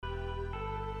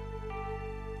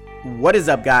What is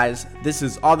up, guys? This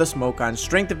is All the Smoke on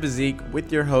Strength and Physique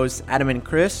with your hosts, Adam and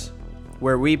Chris,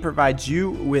 where we provide you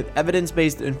with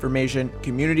evidence-based information,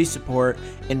 community support,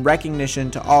 and recognition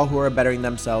to all who are bettering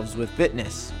themselves with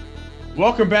fitness.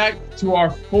 Welcome back to our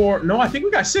I think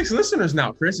we got 6 listeners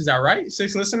now, Chris. Is that right?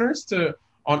 6 listeners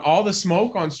on All the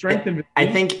Smoke on Strength and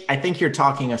Physique? I think you're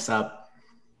talking us up.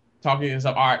 Talking us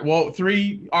up. All right. Well,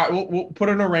 3. All right. We'll put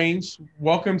in a range.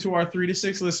 Welcome to our 3 to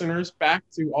 6 listeners back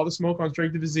to All the Smoke on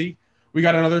Strength and Physique. We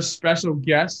got another special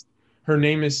guest. Her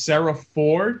name is Sarah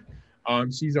Ford.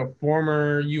 She's a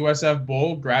former USF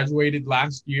Bull, graduated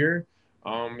last year,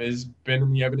 has been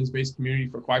in the evidence-based community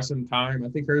for quite some time. I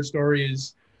think her story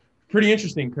is pretty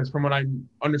interesting because from what I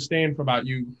understand about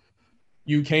you,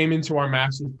 you came into our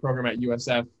master's program at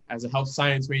USF as a health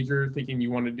science major, thinking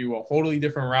you want to do a totally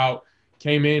different route.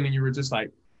 Came in and you were just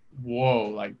like, whoa,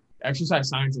 like exercise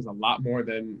science is a lot more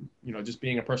than, just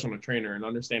being a personal trainer and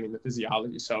understanding the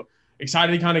physiology. So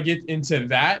excited to kind of get into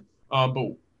that.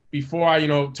 But before I,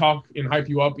 talk and hype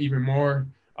you up even more,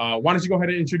 why don't you go ahead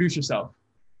and introduce yourself?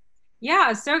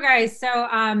 Yeah. So guys,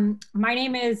 my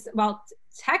name is,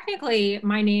 technically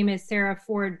my name is Sarah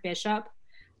Ford Bishop.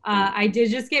 I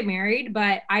did just get married,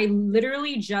 but I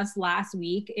literally just last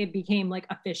week, it became like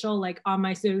official, like on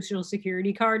my social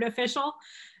security card official.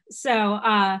 So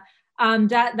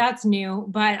that's new,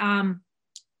 but I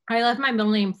left my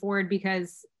middle name Ford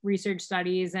because research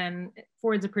studies, and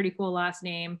Ford's a pretty cool last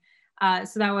name.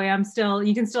 So that way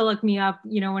you can still look me up,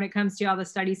 when it comes to all the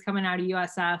studies coming out of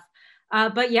USF.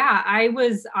 But yeah, I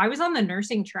was on the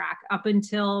nursing track up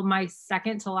until my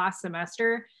second to last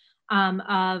semester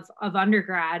of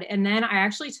undergrad. And then I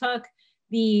actually took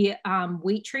the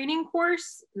weight training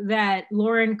course that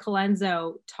Lauren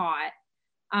Colenso taught.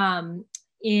 I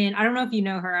don't know if you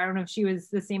know her. I don't know if she was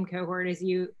the same cohort as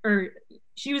you, or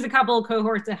she was a couple of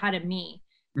cohorts ahead of me.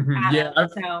 Mm-hmm. Yeah, I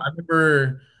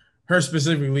remember her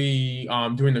specifically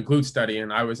doing the glute study,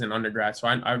 and I was in undergrad, so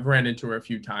I've ran into her a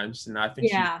few times, and I think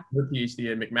she's her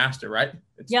PhD at McMaster, right?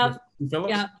 Yep.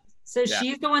 So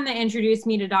she's the one that introduced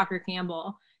me to Dr.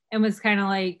 Campbell and was kind of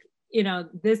like,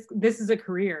 this is a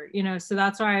career, so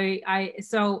that's why I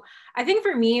think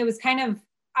for me, it was kind of,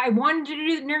 I wanted to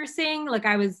do nursing. Like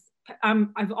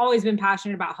I've always been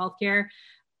passionate about healthcare,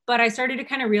 but I started to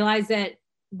kind of realize that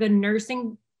the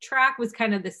nursing track was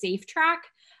kind of the safe track,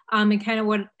 and kind of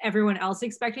what everyone else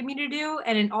expected me to do.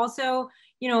 And it also,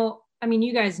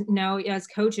 you guys know as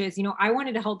coaches, I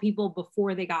wanted to help people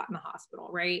before they got in the hospital,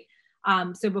 right?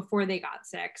 So before they got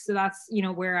sick. So that's,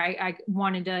 where I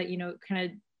wanted to,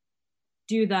 kind of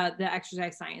do the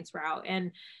exercise science route.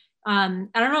 And I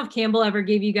don't know if Campbell ever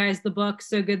gave you guys the book,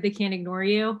 So Good They Can't Ignore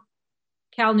You,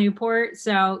 Cal Newport.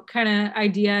 So kind of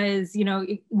idea is,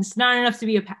 it's not enough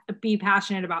to be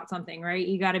passionate about something, right?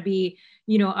 You got to be,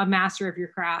 a master of your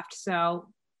craft. So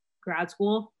grad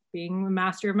school, being a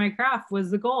master of my craft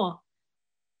was the goal.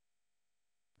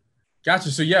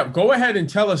 Gotcha. So yeah, go ahead and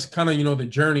tell us kind of, the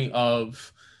journey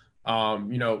of,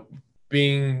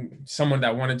 being someone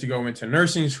that wanted to go into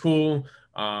nursing school.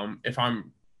 If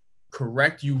I'm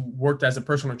correct, you worked as a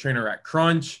personal trainer at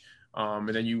Crunch, and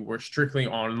then you were strictly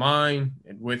online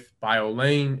and with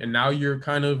BioLane, and now you're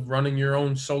kind of running your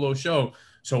own solo show.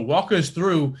 So walk us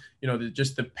through,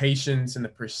 just the patience and the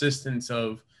persistence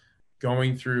of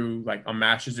going through like a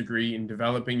master's degree and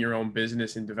developing your own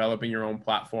business and developing your own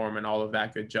platform and all of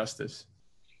that good justice.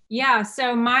 Yeah.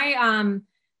 So it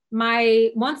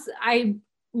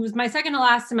was my second to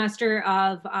last semester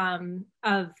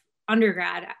of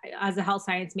undergrad as a health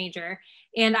science major.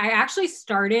 And I actually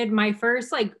started my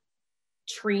first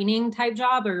training type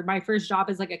job, or my first job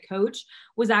as a coach,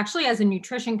 was actually as a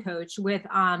nutrition coach with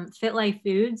Fit Life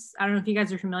Foods. I don't know if you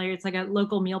guys are familiar. It's like a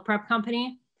local meal prep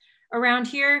company around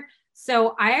here.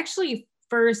 So I actually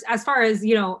first, as far as,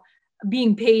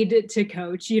 being paid to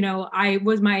coach, I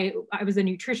was a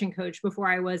nutrition coach before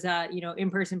I was a,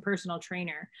 in-person personal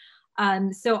trainer.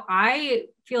 So I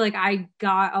feel like I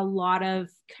got a lot of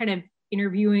kind of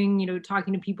interviewing,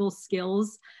 talking to people's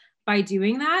skills by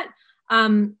doing that.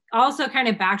 Also kind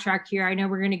of backtrack here. I know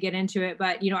we're going to get into it,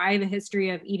 but, I have a history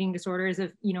of eating disorders,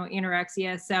 of,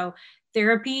 anorexia. So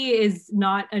therapy is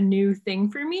not a new thing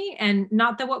for me, and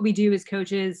not that what we do as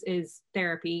coaches is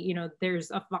therapy.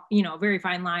 There's a, very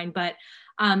fine line, but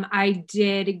I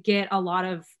did get a lot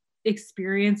of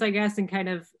experience, I guess, and kind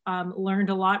of learned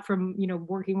a lot from,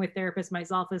 working with therapists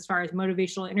myself as far as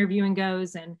motivational interviewing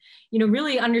goes, and,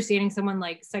 really understanding someone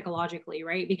psychologically,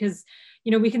 right? Because,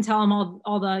 we can tell them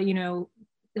all the,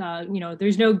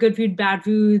 there's no good food, bad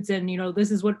foods. And,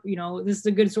 this is what, this is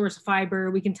a good source of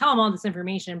fiber. We can tell them all this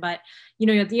information, but,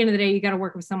 at the end of the day, you got to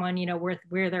work with someone,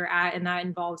 where they're at. And that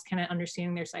involves kind of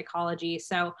understanding their psychology.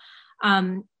 So,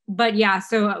 but yeah,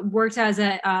 so worked as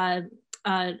a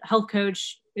health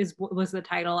coach was the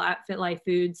title at FitLife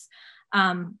Foods.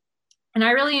 And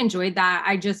I really enjoyed that.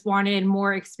 I just wanted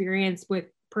more experience with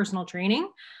personal training.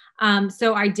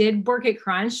 So I did work at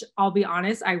Crunch. I'll be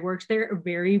honest, I worked there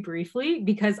very briefly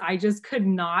because I just could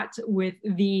not with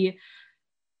the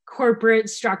corporate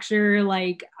structure.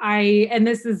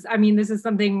 This is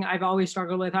something I've always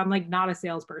struggled with. I'm like not a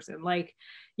salesperson.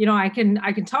 I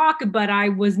can talk, but I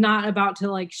was not about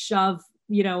to shove,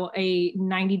 a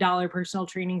 $90 personal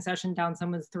training session down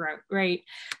someone's throat. Right.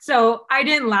 So I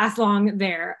didn't last long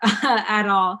there at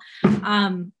all.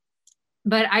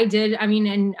 But I did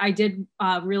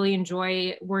really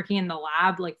enjoy working in the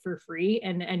lab, for free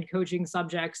and coaching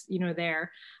subjects,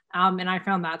 there. And I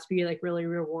found that to be really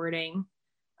rewarding.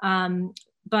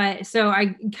 But so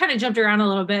I kind of jumped around a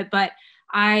little bit, but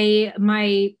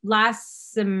my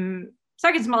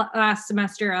second to last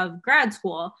semester of grad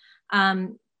school,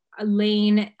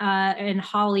 Lane and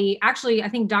Holly, actually, I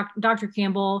think Dr.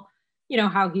 Campbell,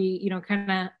 how he,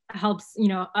 kind of helps,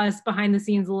 us behind the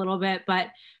scenes a little bit, but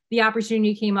the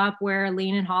opportunity came up where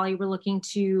Lane and Holly were looking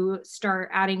to start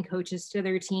adding coaches to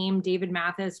their team. David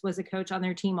Mathis was a coach on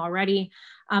their team already,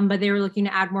 but they were looking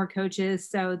to add more coaches.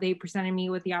 So they presented me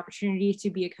with the opportunity to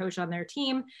be a coach on their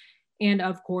team. And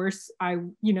of course, I,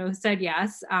 said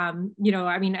yes. I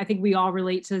think we all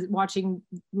relate to watching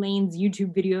Lane's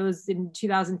YouTube videos in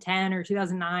 2010 or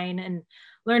 2009 and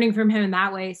learning from him in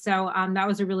that way. So that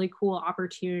was a really cool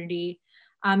opportunity.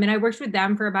 And I worked with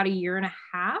them for about a year and a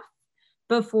half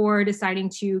before deciding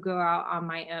to go out on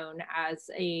my own as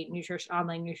a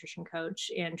online nutrition coach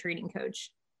and training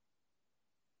coach.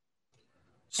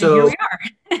 So and here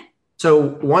we are. So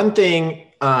one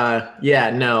thing,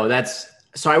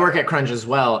 so I work at Crunch as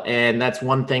well. And that's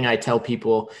one thing I tell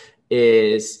people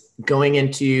is going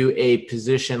into a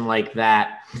position like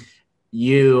that,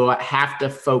 you have to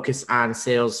focus on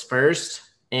sales first.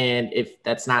 And if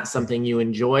that's not something you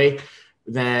enjoy,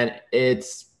 then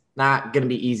it's not going to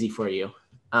be easy for you.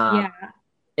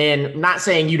 And not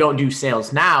saying you don't do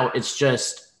sales now, it's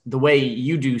just the way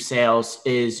you do sales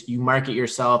is you market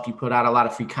yourself, you put out a lot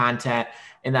of free content,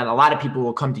 and then a lot of people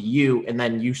will come to you and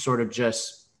then you sort of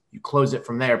you close it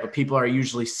from there. But people are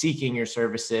usually seeking your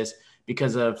services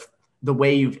because of the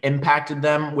way you've impacted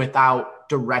them without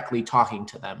directly talking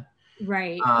to them.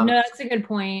 Right. No, that's a good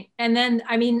point. And then,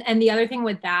 and the other thing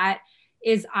with that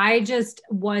is I just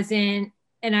wasn't,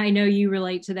 and I know you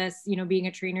relate to this, being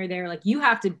a trainer there, you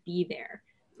have to be there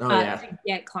to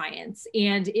get clients.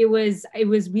 And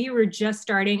we were just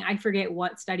starting, I forget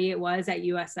what study it was at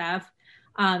USF.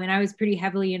 And I was pretty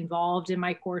heavily involved and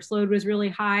my course load was really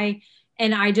high.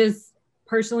 And I just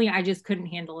couldn't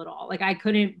handle it all. I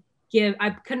couldn't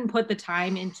put the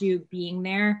time into being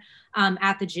there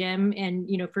at the gym. And,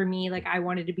 for me, I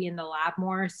wanted to be in the lab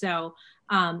more. So,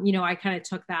 I kind of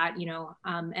took that,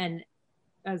 and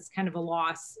as kind of a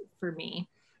loss for me.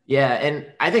 Yeah.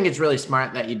 And I think it's really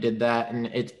smart that you did that. And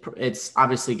it's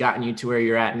obviously gotten you to where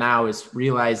you're at now, is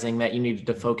realizing that you needed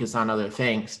to focus on other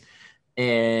things.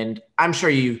 And I'm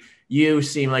sure you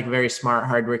seem like a very smart,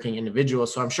 hardworking individual.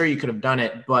 So I'm sure you could have done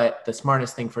it, but the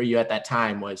smartest thing for you at that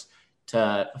time was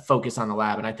to focus on the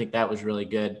lab. And I think that was really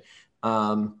good.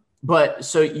 But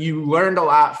so you learned a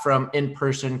lot from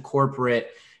in-person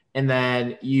corporate, and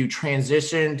then you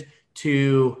transitioned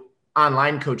to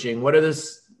online coaching. What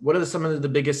are some of the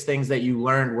biggest things that you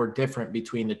learned were different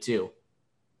between the two?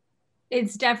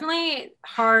 It's definitely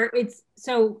hard.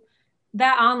 So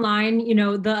that online,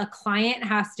 the client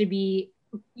has to be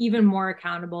even more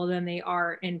accountable than they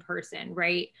are in person.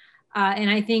 Right. And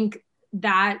I think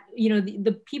that,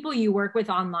 the people you work with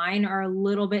online are a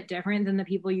little bit different than the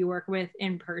people you work with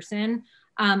in person,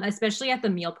 especially at the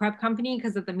meal prep company.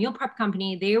 Because at the meal prep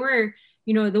company, they were,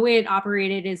 the way it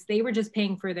operated is they were just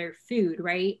paying for their food,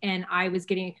 right? And I was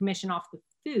getting a commission off the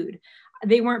food.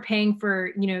 They weren't paying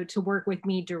for, to work with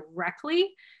me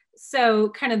directly. So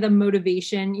kind of the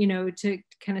motivation, to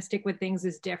kind of stick with things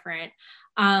is different.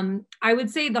 I would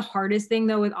say the hardest thing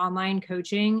though with online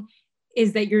coaching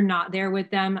is that you're not there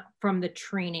with them from the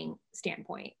training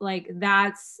standpoint.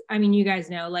 You guys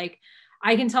know,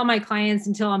 I can tell my clients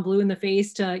until I'm blue in the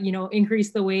face to,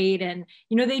 increase the weight. And,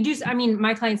 they do,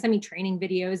 my clients send me training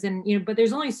videos and, but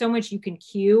there's only so much you can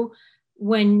cue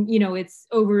when, it's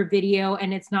over a video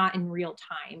and it's not in real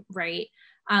time. Right.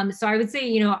 So I would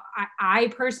say, I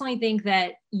personally think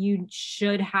that you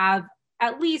should have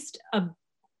at least a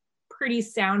pretty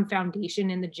sound foundation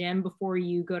in the gym before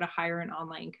you go to hire an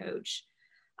online coach.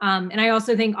 And I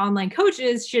also think online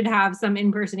coaches should have some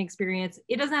in-person experience.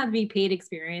 It doesn't have to be paid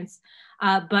experience,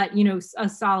 but, you know, a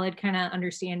solid kind of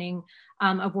understanding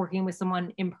of working with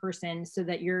someone in person so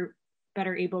that you're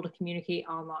better able to communicate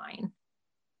online.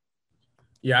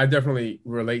 Yeah, I definitely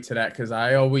relate to that, because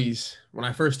when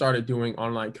I first started doing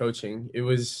online coaching, it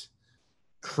was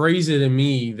crazy to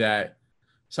me that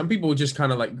some people just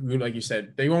kind of like you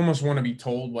said, they almost want to be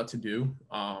told what to do.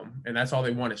 And that's all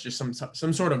they want. It's just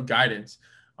some sort of guidance.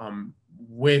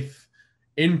 With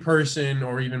in-person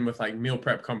or even with like meal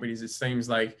prep companies, it seems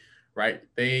like, right,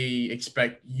 they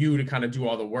expect you to kind of do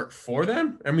all the work for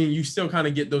them. I mean, you still kind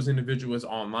of get those individuals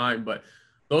online, but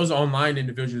those online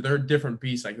individuals, they're different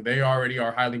beasts. Like, they already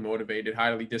are highly motivated,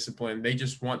 highly disciplined. They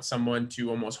just want someone to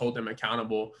almost hold them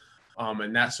accountable,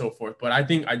 and that so forth. But I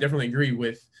think I definitely agree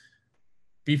with,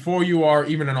 before you are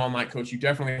even an online coach, you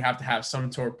definitely have to have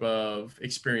some sort of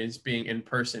experience being in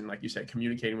person, like you said,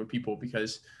 communicating with people,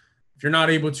 because if you're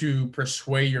not able to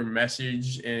persuade your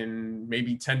message in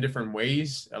maybe 10 different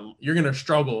ways, you're going to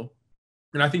struggle.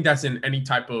 And I think that's in any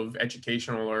type of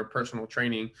educational or personal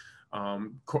training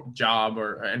job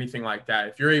or anything like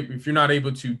that. If you're not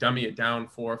able to dummy it down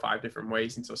 4 or 5 different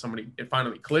ways until it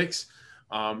finally clicks,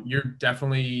 you're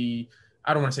definitely,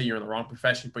 I don't want to say you're in the wrong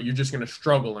profession, but you're just going to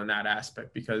struggle in that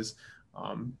aspect, because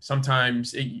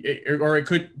sometimes it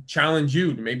could challenge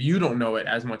you. Maybe you don't know it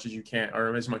as much as you can,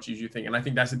 or as much as you think. And I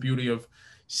think that's the beauty of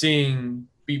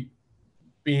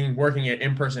working at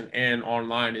in person and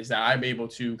online, is that I'm able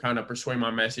to kind of persuade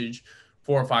my message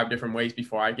 4 or 5 different ways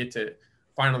before I get to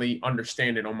finally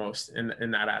understand it almost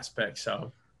in that aspect.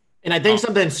 So, and I think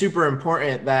something super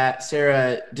important that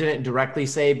Sarah didn't directly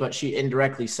say, but she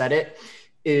indirectly said it,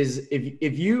 is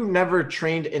if you never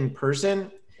trained in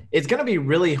person, it's going to be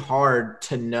really hard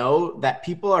to know that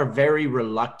people are very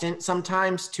reluctant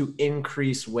sometimes to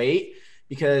increase weight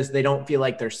because they don't feel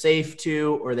like they're safe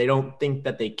to, or they don't think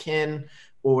that they can,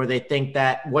 or they think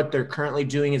that what they're currently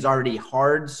doing is already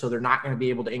hard, so they're not going to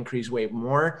be able to increase weight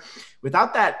more.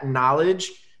 Without that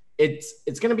knowledge,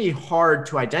 it's going to be hard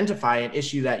to identify an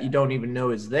issue that you don't even know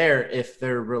is there if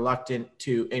they're reluctant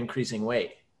to increasing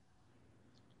weight.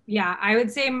 Yeah, I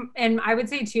would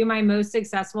say too, my most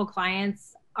successful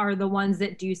clients are the ones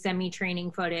that do send me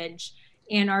training footage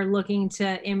and are looking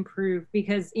to improve,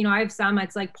 because, you know, I have some,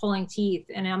 it's like pulling teeth,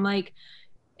 and I'm like,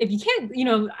 if you can't, you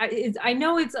know, I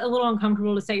know it's a little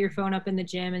uncomfortable to set your phone up in the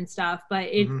gym and stuff, but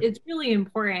it's really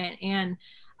important. And,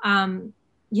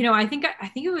 you know, I think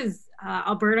it was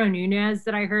Alberto Nunez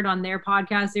that I heard on their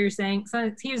podcast. He was saying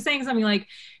something like,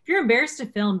 if you're embarrassed to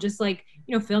film, just like,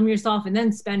 you know, film yourself and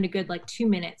then spend a good like 2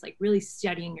 minutes, like really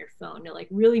studying your phone to like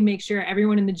really make sure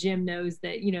everyone in the gym knows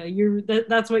that, you know,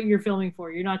 that's what you're filming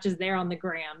for. You're not just there on the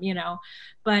gram, you know.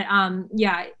 But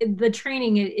yeah, the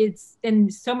training, it's,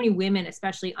 and so many women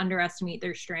especially underestimate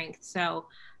their strength. So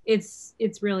it's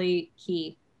really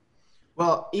key.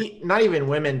 Well, not even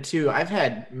women too. I've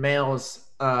had males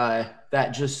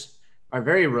that just are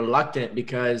very reluctant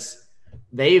because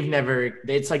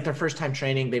it's like their first time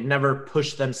training. They've never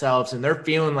pushed themselves, and they're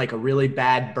feeling like a really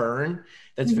bad burn.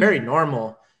 That's very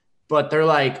normal, but they're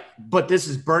like, but this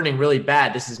is burning really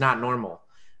bad. This is not normal.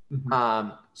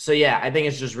 So yeah, I think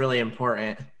it's just really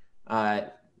important. And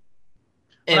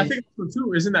I think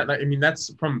too, isn't that, I mean,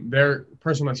 that's from their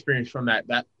personal experience from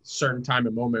that certain time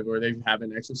and moment where they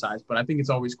haven't exercised. But I think it's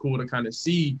always cool to kind of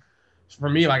see, for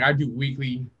me, like I do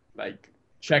weekly, like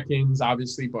check-ins,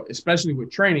 obviously, but especially with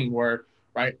training where,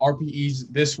 right, RPE's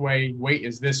this way, weight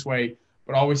is this way,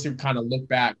 but always to kind of look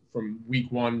back from week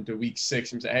 1 to week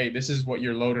 6 and say, hey, this is what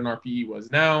your load in RPE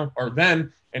was now or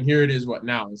then, and here it is what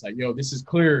now. It's like, yo, this is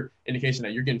clear indication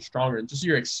that you're getting stronger, and just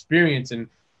your experience and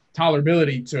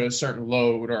tolerability to a certain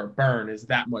load or a burn is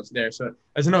that much there. So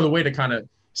that's another way to kind of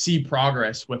see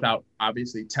progress without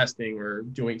obviously testing or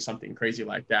doing something crazy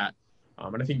like that.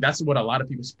 And I think that's what a lot of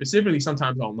people, specifically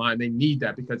sometimes online, they need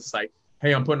that, because it's like,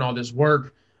 hey, I'm putting all this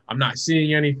work, I'm not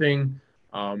seeing anything.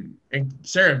 And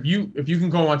Sarah, if you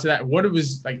can go on to that, what it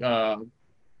was like a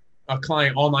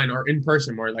client online or in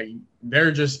person where like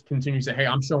they're just continuing to say, hey,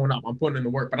 I'm showing up, I'm putting in the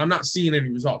work, but I'm not seeing any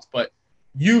results. But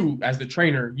you as the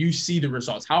trainer, you see the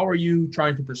results. How are you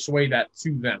trying to persuade that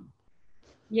to them?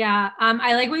 Yeah.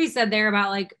 I like what you said there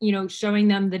about like, you know, showing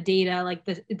them the data, like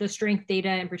the strength data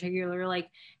in particular, like,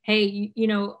 hey, you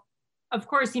know, of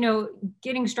course, you know,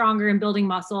 getting stronger and building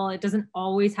muscle, it doesn't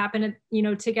always happen, you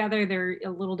know, together. They're a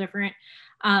little different,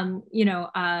 you know,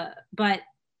 but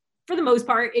for the most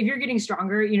part, if you're getting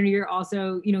stronger, you know, you're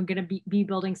also, you know, going to be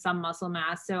building some muscle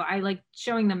mass. So I like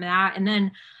showing them that. And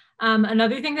then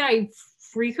another thing that I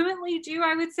frequently do,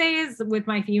 I would say, is with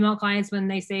my female clients when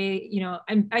they say, you know,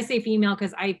 I say female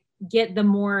because I get the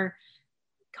more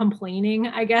complaining,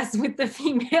 I guess, with the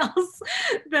females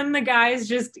than the guys,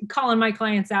 just calling my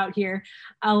clients out here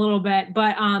a little bit.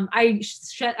 But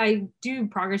I do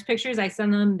progress pictures. I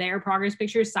send them their progress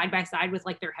pictures side by side with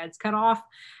like their heads cut off.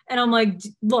 And I'm like,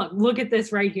 look at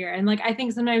this right here. And like, I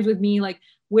think sometimes with me, like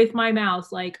with my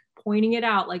mouse, like pointing it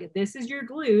out, like this is your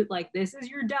glute, like this is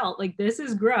your delt, like this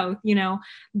is growth, you know,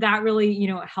 that really, you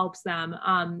know, helps them.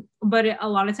 But a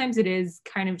lot of times it is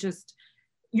kind of just,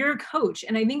 you're a coach.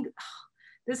 And I think,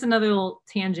 this is another little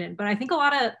tangent, but I think a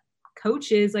lot of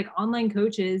coaches, like online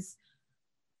coaches,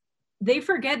 they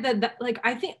forget that like,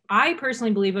 I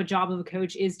personally believe a job of a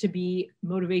coach is to be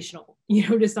motivational, you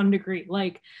know, to some degree.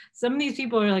 Like some of these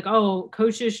people are like, oh,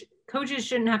 coaches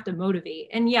shouldn't have to motivate.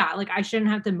 And yeah, like I shouldn't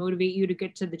have to motivate you to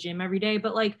get to the gym every day,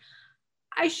 but like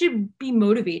I should be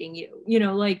motivating you, you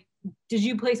know, like, did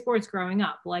you play sports growing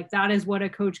up? Like that is what a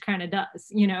coach kind of does,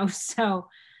 you know? So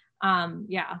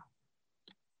yeah.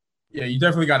 Yeah, you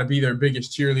definitely got to be their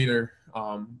biggest cheerleader,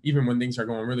 even when things are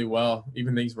going really well,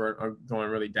 even things are going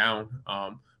really down.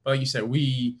 But like you said,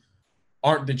 we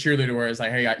aren't the cheerleader where it's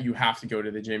like, hey, you have to go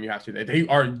to the gym, you have to. They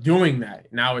are doing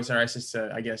that. Now it's our just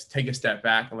to, I guess, take a step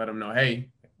back and let them know, hey,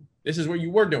 this is what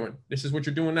you were doing. This is what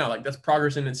you're doing now. Like that's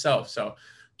progress in itself. So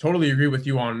totally agree with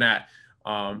you on that.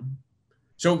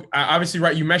 So obviously,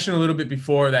 right, you mentioned a little bit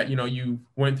before that, you know, you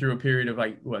went through a period of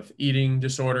like eating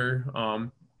disorder.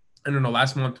 I don't know,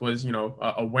 last month was, you know,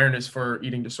 awareness for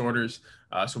eating disorders.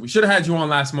 So we should have had you on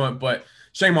last month, but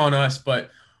shame on us. But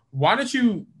why did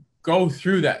you go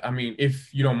through that? I mean,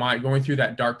 if you don't mind going through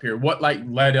that dark period, what like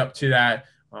led up to that?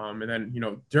 And then, you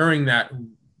know, during that,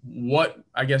 what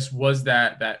I guess was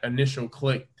that initial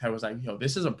click that was like, yo,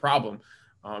 this is a problem.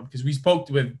 Because we spoke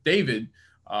with David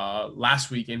last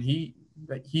week and you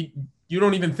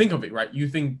don't even think of it, right? You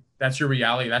think that's your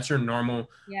reality. That's your normal.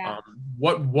 Yeah.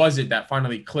 What was it that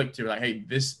finally clicked to like, hey,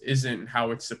 this isn't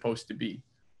how it's supposed to be?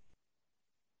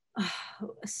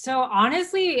 So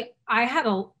honestly, I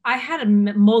had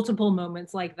multiple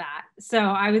moments like that. So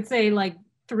I would say like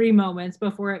 3 moments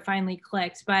before it finally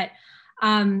clicked. But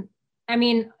I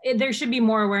mean, there should be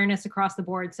more awareness across the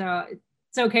board. So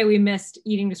it's okay. We missed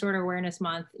Eating Disorder Awareness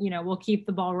Month. You know, we'll keep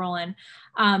the ball rolling.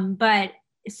 But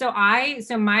so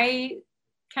my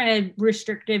kind of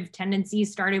restrictive tendencies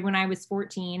started when I was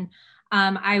 14.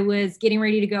 I was getting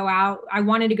ready to go out. I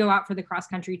wanted to go out for the cross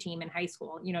country team in high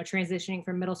school, you know, transitioning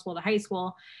from middle school to high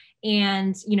school,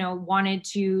 and, you know, wanted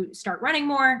to start running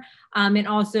more, and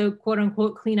also quote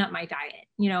unquote, clean up my diet,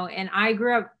 you know, and I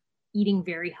grew up eating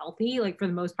very healthy, like for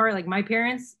the most part, like my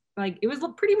parents, like it was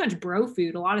pretty much bro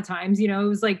food a lot of times, you know, it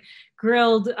was like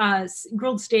grilled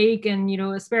steak and, you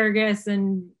know, asparagus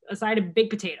and a side of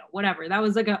baked potato, whatever. That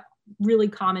was like a really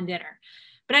common dinner.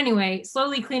 But anyway,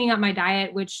 slowly cleaning up my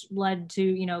diet, which led to,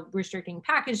 you know, restricting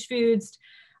packaged foods,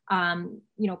 you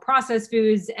know, processed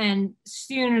foods. And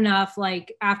soon enough,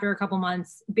 like after a couple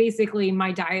months, basically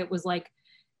my diet was like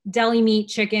deli meat,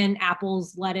 chicken,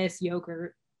 apples, lettuce,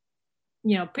 yogurt,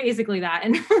 you know, basically that,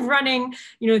 and running,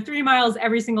 you know, 3 miles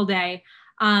every single day.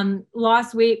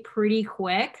 Lost weight pretty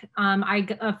quick. I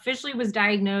officially was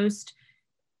diagnosed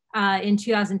in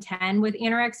 2010 with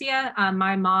anorexia.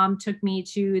 My mom took me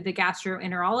to the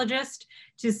gastroenterologist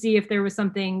to see if there was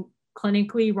something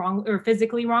clinically wrong or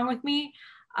physically wrong with me.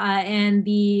 And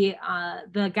the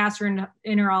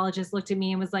gastroenterologist looked at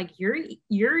me and was like,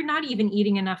 you're not even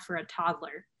eating enough for a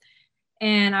toddler.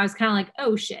 And I was kind of like,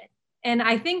 oh shit. And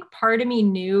I think part of me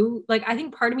knew, like, I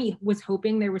think part of me was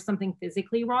hoping there was something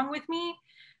physically wrong with me,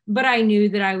 but I knew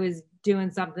that I was doing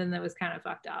something that was kind of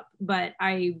fucked up. But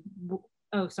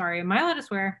oh, sorry. Am I allowed to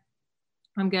swear?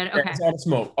 I'm good. Okay. Yeah, it's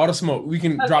auto smoke. We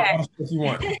can drop auto smoke if you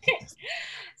want.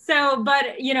 So,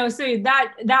 but, you know, so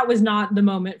that was not the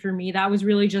moment for me. That was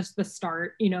really just the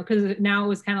start, you know, because now it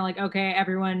was kind of like, okay,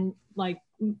 everyone, like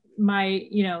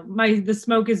the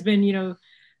smoke has been, you know,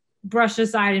 brushed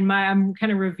aside and I'm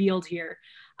kind of revealed here.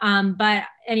 But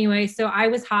anyway, so I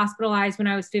was hospitalized when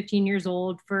I was 15 years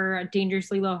old for a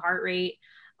dangerously low heart rate.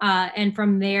 And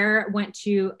from there went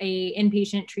to a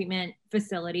inpatient treatment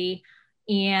facility,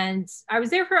 and I was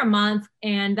there for a month.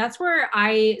 And that's where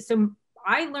I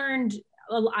learned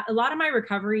a lot of my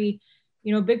recovery,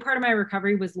 you know, a big part of my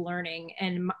recovery was learning,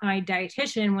 and my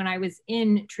dietitian, when I was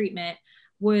in treatment,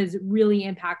 was really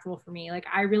impactful for me. Like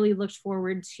I really looked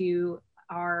forward to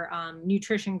our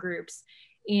nutrition groups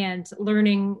and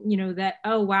learning, you know, that,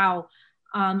 oh, wow,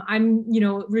 I'm, you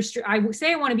know, I would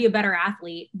say I want to be a better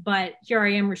athlete, but here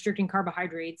I am restricting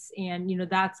carbohydrates, and, you know,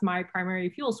 that's my primary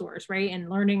fuel source. Right. And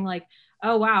learning like,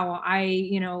 oh, wow, I,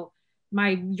 you know,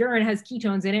 my urine has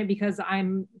ketones in it because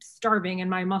I'm starving and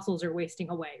my muscles are wasting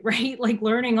away, right? Like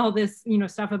learning all this,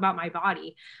 stuff about my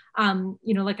body.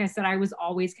 Like I said, I was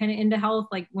always kind of into health.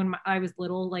 Like when I was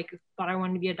little, like thought I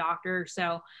wanted to be a doctor.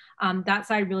 So that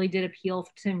side really did appeal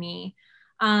to me.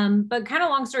 But kind of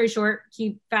long story short,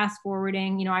 keep fast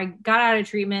forwarding, I got out of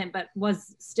treatment, but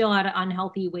was still at an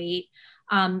unhealthy weight.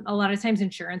 A lot of times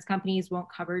insurance companies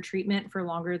won't cover treatment for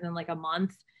longer than like a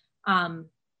month. And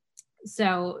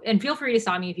feel free to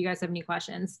stop me if you guys have any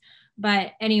questions.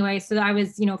 But anyway, so I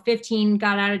was, 15,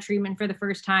 got out of treatment for the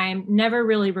first time, never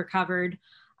really recovered.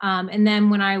 And then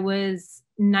when I was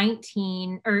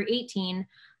 19 or 18,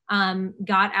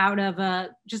 got out of a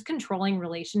just controlling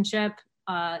relationship.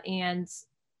 And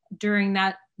during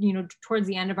that, towards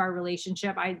the end of our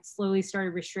relationship, I slowly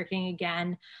started restricting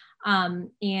again,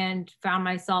 and found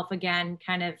myself again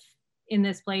kind of in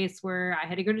this place where I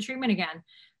had to go to treatment again.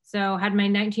 So had my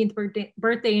 19th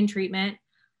birthday in treatment.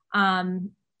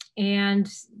 And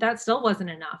that still wasn't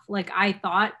enough. Like I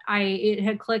thought it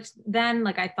had clicked then.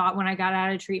 Like I thought when I got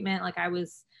out of treatment, like I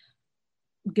was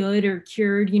good or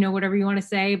cured, whatever you want to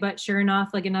say. But sure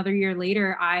enough, like another year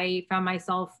later, I found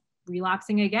myself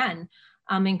relapsing again,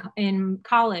 in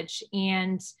college.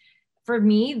 And for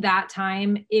me that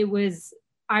time,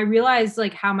 I realized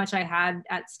like how much I had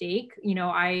at stake.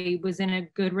 I was in a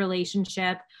good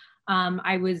relationship.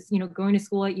 I was, going to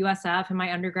school at USF in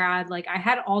my undergrad. Like I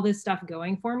had all this stuff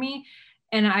going for me.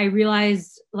 And I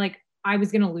realized like I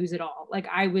was going to lose it all. Like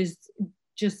I was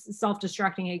just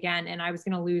self-destructing again. And I was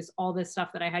going to lose all this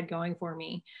stuff that I had going for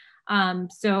me.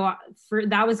 So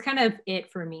that was kind of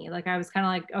it for me. Like I was kind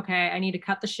of like, okay, I need to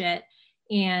cut the shit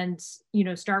and,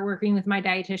 start working with my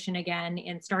dietitian again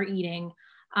and start eating.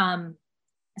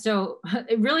 So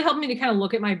it really helped me to kind of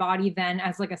look at my body then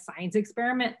as like a science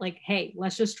experiment, like, hey,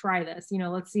 let's just try this,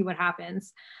 let's see what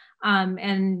happens.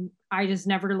 And I just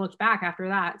never looked back after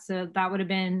that. So that would have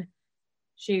been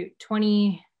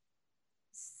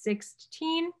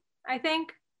 2016, I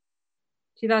think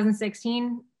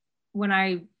 2016, when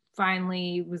I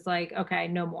finally was like, okay,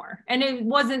 no more. And it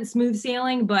wasn't smooth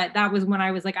sailing, but that was when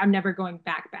I was like, I'm never going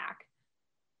back,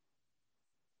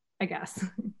 I guess.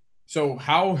 So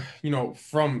how,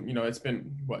 from, it's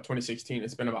been 2016,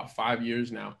 it's been about 5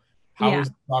 years now. How has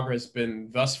the progress been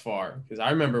thus far? Because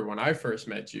I remember when I first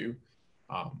met you,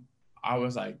 I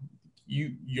was like,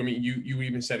 you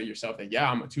even said it yourself that, yeah,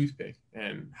 I'm a toothpick.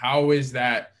 And how is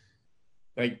that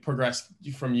like progressed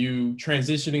from you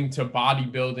transitioning to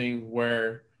bodybuilding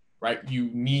where, right, you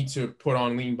need to put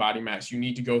on lean body mass. You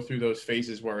need to go through those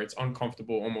phases where it's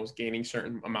uncomfortable, almost gaining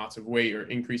certain amounts of weight or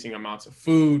increasing amounts of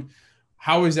food.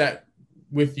 How is that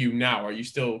with you now? Are you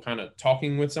still kind of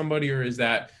talking with somebody, or is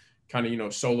that kind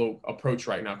of, solo approach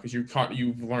right now? Because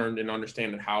you've learned and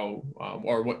understand how,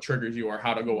 or what triggers you or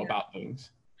how to go about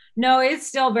things. No, it's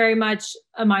still very much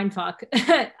a mind fuck.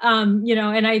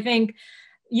 And I think,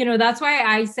 that's why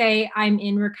I say I'm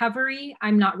in recovery.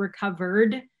 I'm not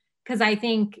recovered, because I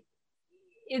think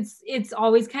it's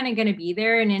always kind of going to be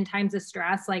there. And in times of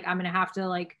stress, like I'm going to have to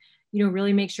like,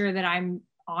 really make sure that I'm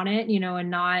on it,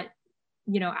 and not,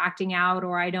 acting out,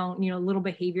 or I don't, little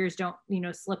behaviors don't,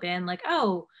 slip in like,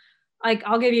 oh, like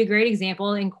I'll give you a great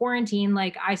example. In quarantine,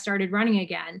 like I started running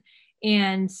again,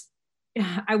 and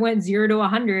I went 0 to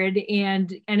 100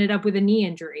 and ended up with a knee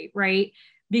injury, right?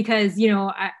 Because,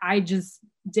 I just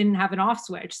didn't have an off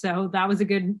switch. So that was a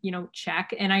good,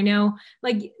 check. And I know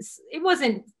like it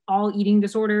wasn't all eating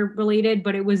disorder related,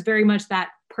 but it was very much that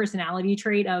personality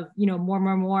trait of,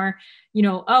 more,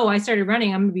 oh, I started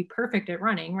running, I'm going to be perfect at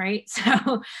running. Right.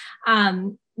 So,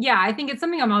 I think it's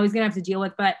something I'm always going to have to deal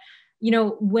with. But,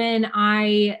 when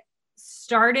I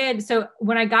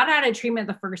got out of treatment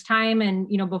the first time and,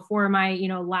 before my,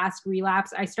 last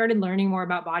relapse, I started learning more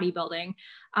about bodybuilding.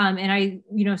 And I,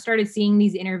 started seeing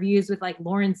these interviews with like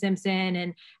Lauren Simpson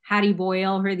and Hattie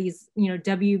Boyle, who are these,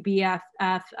 WBFF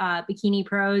bikini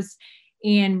pros,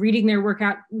 and reading their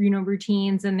workout,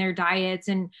 routines and their diets,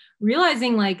 and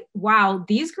realizing like, wow,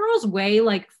 these girls weigh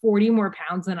like 40 more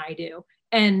pounds than I do.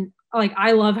 And like,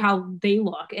 I love how they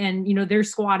look, and, they're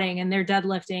squatting and they're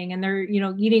deadlifting and they're,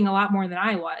 eating a lot more than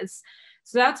I was.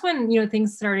 So that's when,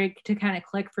 things started to kind of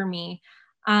click for me.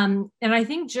 And I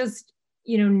think just,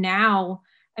 now,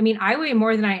 I mean, I weigh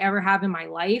more than I ever have in my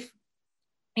life.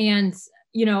 And,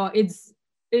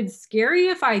 it's scary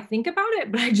if I think about it,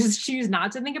 but I just choose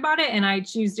not to think about it. And I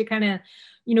choose to kind of,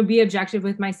 be objective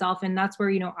with myself. And that's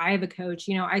where, I have a coach.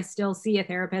 I still see a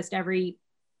therapist every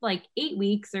like 8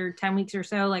 weeks or 10 weeks or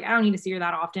so. Like I don't need to see her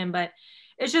that often, but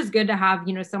it's just good to have,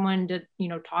 someone to,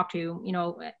 talk to,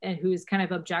 who's kind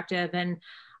of objective, and,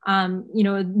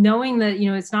 knowing that,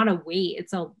 it's not a weight,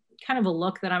 it's a kind of a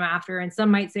look that I'm after. And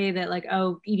some might say that like,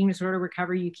 oh, eating disorder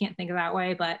recovery, you can't think of that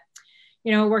way, but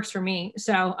it works for me.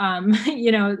 So,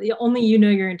 only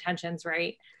your intentions,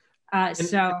 right?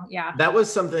 Yeah. That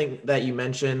was something that you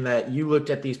mentioned, that you looked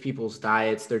at these people's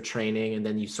diets, their training, and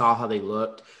then you saw how they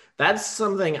looked. That's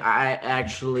something I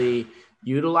actually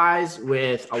utilize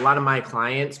with a lot of my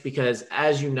clients, because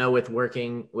as you know, with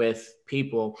working with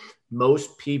people,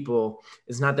 most people,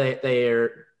 it's not that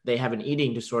they have an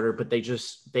eating disorder, but they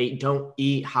don't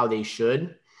eat how they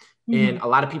should. Mm-hmm. And a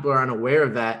lot of people are unaware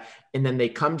of that. And then they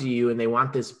come to you and they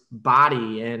want this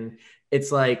body. And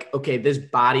it's like, okay, this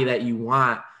body that you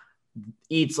want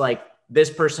eats like this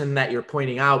person that you're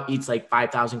pointing out eats like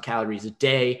 5,000 calories a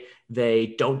day.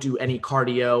 They don't do any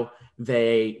cardio.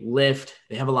 They lift.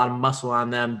 They have a lot of muscle on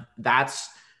them. That's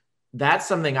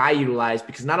something I utilize,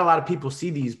 because not a lot of people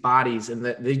see these bodies and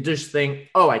they just think,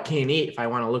 oh, I can't eat if I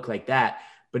want to look like that.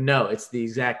 But no, it's the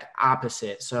exact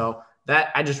opposite. So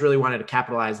that I just really wanted to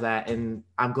capitalize that. And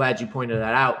I'm glad you pointed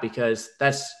that out, because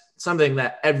that's something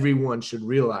that everyone should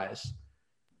realize.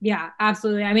 Yeah,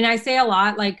 absolutely. I mean, I say a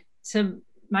lot like to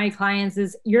my clients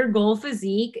is your goal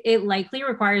physique, it likely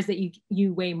requires that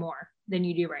you weigh more than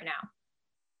you do right now.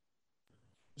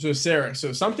 So Sarah,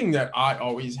 something that I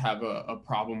always have a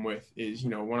problem with is,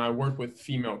 when I work with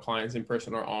female clients in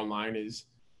person or online, is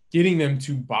getting them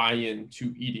to buy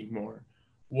into eating more.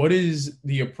 What is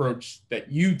the approach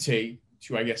that you take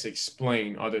to, I guess,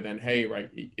 explain, other than, hey, right,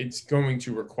 it's going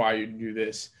to require you to do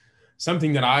this?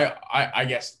 Something that I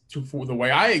guess for the way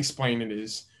I explain it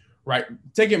is, right,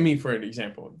 take me for an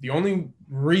example. The only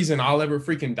reason I'll ever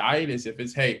freaking diet is if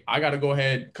it's, hey, I got to go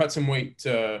ahead, cut some weight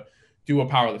to do a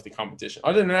powerlifting competition.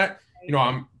 Other than that,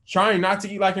 I'm trying not to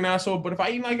eat like an asshole, but if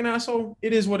I eat like an asshole,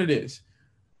 it is what it is.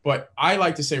 But I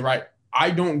like to say, right,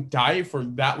 I don't diet for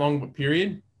that long of a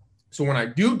period. So when I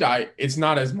do diet, it's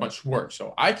not as much work.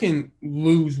 So I can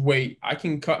lose weight. I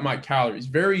can cut my calories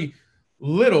very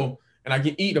little, and I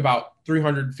can eat about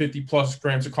 350 plus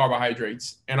grams of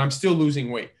carbohydrates, and I'm still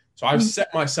losing weight. So I've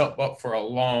set myself up for a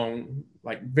long,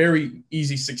 like very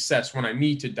easy success when I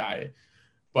need to diet.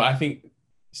 But I think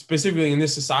specifically in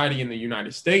this society in the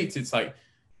United States, it's like,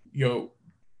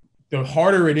 the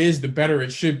harder it is, the better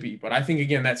it should be. But I think,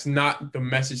 again, that's not the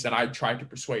message that I try to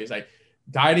persuade. It's like,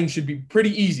 dieting should be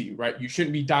pretty easy, right? You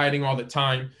shouldn't be dieting all the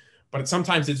time. But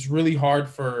sometimes it's really hard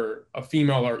for a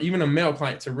female or even a male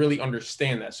client to really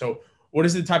understand that. So what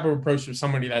is the type of approach for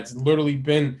somebody that's literally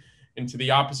been into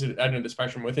the opposite end of the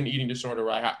spectrum with an eating disorder,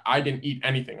 where I didn't eat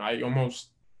anything? I almost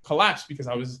collapsed because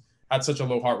I had such a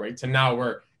low heart rate, to now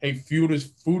where, hey, food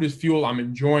is fuel. I'm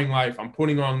enjoying life. I'm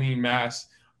putting on lean mass.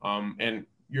 And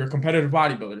you're a competitive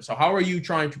bodybuilder. So how are you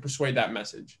trying to persuade that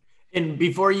message? And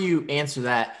before you answer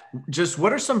that, just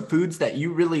what are some foods that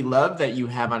you really love that you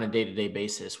have on a day-to-day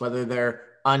basis, whether they're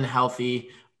unhealthy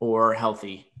or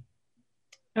healthy?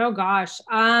 Oh gosh.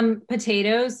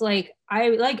 Potatoes.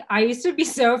 I used to be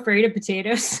so afraid of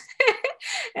potatoes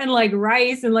and like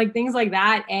rice and like things like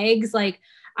that. Eggs. Like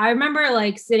I remember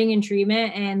like sitting in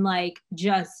treatment and like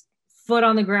just foot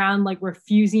on the ground, like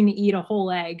refusing to eat a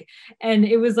whole egg. And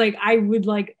it was like, I would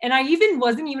like, and I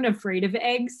wasn't even afraid of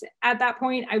eggs at that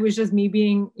point. I was just me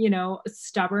being,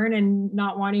 stubborn and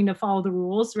not wanting to follow the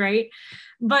rules. Right.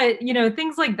 But,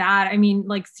 things like that. I mean,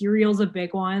 like cereal's a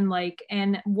big one. Like,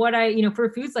 and what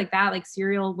for foods like that, like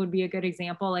cereal would be a good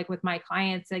example. Like with my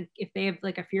clients, like if they have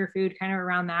like a fear food kind of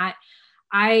around that,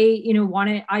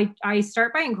 I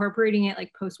start by incorporating it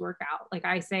like post-workout. Like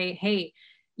I say, hey,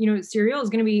 cereal is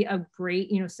going to be a great,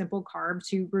 simple carb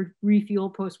to refuel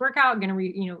post-workout, going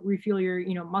to, refuel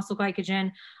your, muscle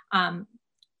glycogen, going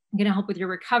to help with your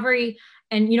recovery.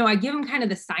 And, I give them kind of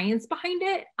the science behind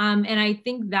it. And I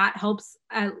think that helps,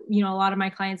 a lot of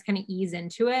my clients kind of ease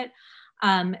into it.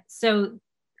 So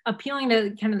appealing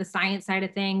to kind of the science side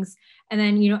of things. And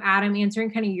then, Adam,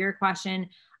 answering kind of your question,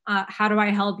 how do I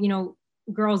help,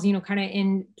 girls, kind of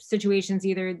in situations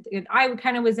either I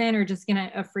kind of was in or just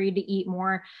afraid to eat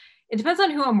more. It depends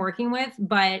on who I'm working with,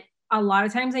 but a lot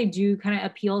of times I do kind of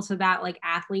appeal to that like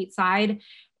athlete side,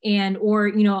 and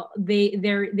or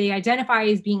they identify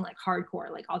as being like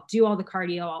hardcore. Like I'll do all the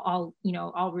cardio,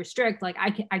 I'll restrict. Like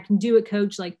I can do it,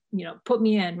 coach. Like put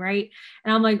me in, right?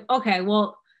 And I'm like, okay,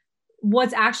 well,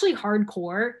 what's actually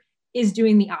hardcore is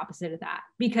doing the opposite of that,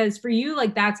 because for you,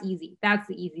 like, that's easy. That's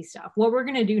the easy stuff. What we're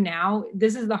going to do now,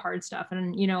 this is the hard stuff.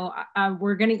 And,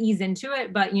 we're going to ease into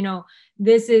it, but,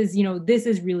 this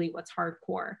is really what's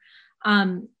hardcore.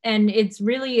 And it's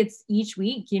each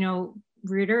week,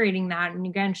 reiterating that. And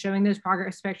again, showing those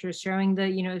progress pictures, showing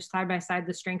the, side by side,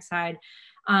 the strength side,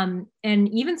 And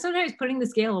even sometimes putting the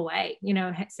scale away, you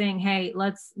know, saying, hey,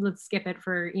 let's skip it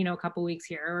for, you know, a couple weeks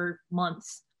here or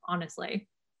months, honestly.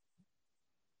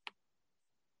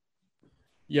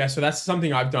 Yeah, so that's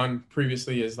something I've done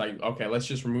previously is like, okay, let's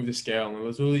just remove the scale and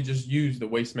let's literally just use the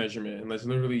waist measurement and let's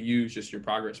literally use just your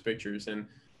progress pictures. And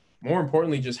more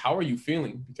importantly, just how are you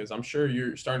feeling? Because I'm sure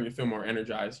you're starting to feel more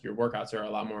energized. Your workouts are a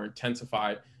lot more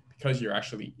intensified because you're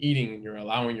actually eating and you're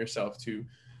allowing yourself to,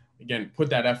 again, put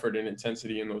that effort and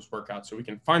intensity in those workouts so we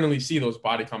can finally see those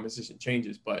body composition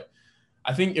changes. But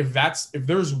I think if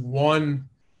there's one,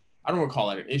 I don't want to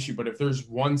call it an issue, but if there's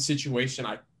one situation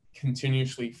I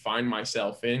continuously find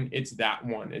myself in, it's that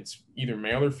one. It's either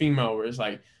male or female where it's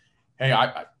like, hey,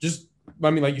 I just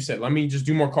let me, like you said, let me just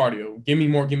do more cardio. Give me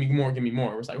more.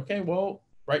 It's like, okay, well,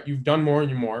 right, you've done more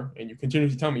and you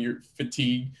continuously tell me you're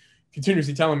fatigued,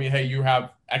 continuously telling me, hey, you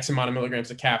have X amount of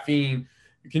milligrams of caffeine.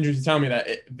 You continuously tell me that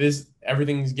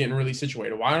everything's getting really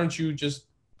situated. Why don't you just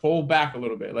pull back a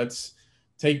little bit? Let's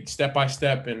take step by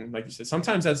step. And like you said,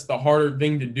 sometimes that's the harder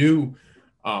thing to do.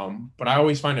 But I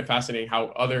always find it fascinating how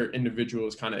other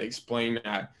individuals kind of explain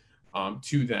that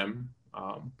to them.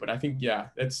 But I think,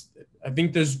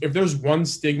 if there's one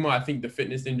stigma I think the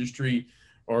fitness industry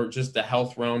or just the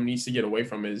health realm needs to get away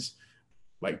from is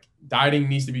like dieting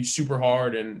needs to be super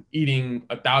hard and eating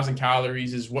 1,000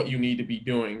 calories is what you need to be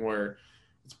doing, where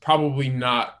it's probably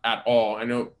not at all. I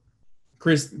know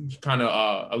Chris kind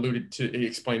of alluded to, he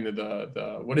explained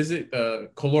the what is it? The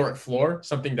caloric floor,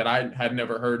 something that I had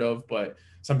never heard of, but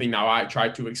something now I try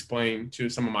to explain to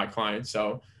some of my clients.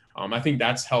 So I think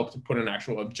that's helped to put an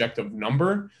actual objective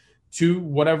number to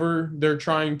whatever they're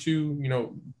trying to, you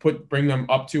know, bring them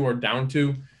up to or down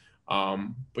to.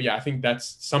 But yeah, I think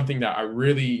that's something that I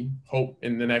really hope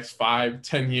in the next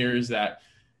 5-10 years that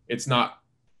it's not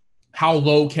how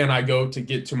low can I go to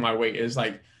get to my weight, is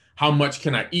like, how much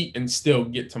can I eat and still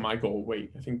get to my goal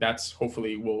weight? I think that's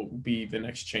hopefully will be the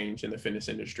next change in the fitness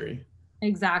industry.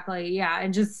 Exactly. Yeah.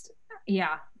 And just,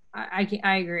 yeah,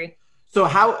 I agree. So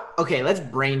let's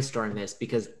brainstorm this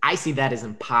because I see that as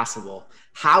impossible.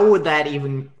 How would that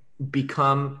even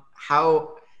become,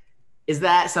 is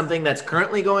that something that's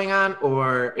currently going on,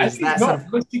 or is that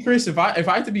something? Chris, if I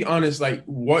have to be honest, like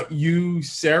what you,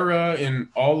 Sarah, and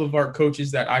all of our coaches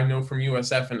that I know from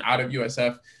USF and out of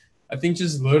USF, I think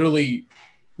just literally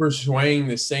pursuing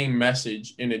the same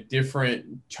message in a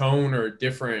different tone or a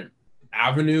different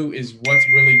avenue is what's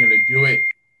really going to do it.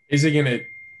 Is it going to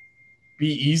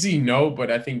be easy? No, but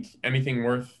I think anything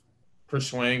worth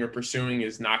pursuing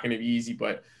is not going to be easy.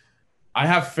 But I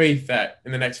have faith that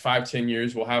in the next 5-10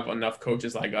 years, we'll have enough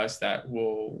coaches like us that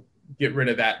will get rid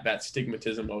of that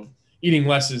stigmatism of eating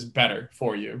less is better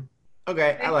for you.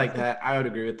 Okay, I like that. I would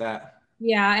agree with that.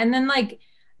 Yeah, and then like,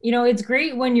 you know, it's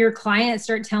great when your clients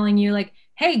start telling you like,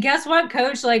 hey, guess what,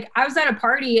 coach? Like I was at a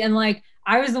party and like,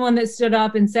 I was the one that stood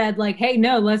up and said like, hey,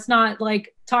 no, let's not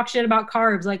like talk shit about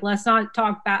carbs. Like, let's not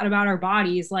talk bad about our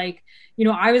bodies. Like, you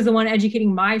know, I was the one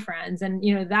educating my friends, and,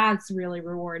 you know, that's really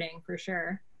rewarding for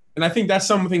sure. And I think that's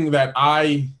something that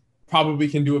I probably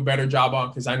can do a better job on,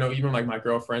 because I know even like my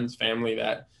girlfriend's family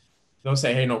that they'll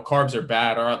say, hey, no, carbs are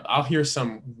bad, or I'll hear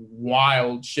some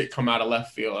wild shit come out of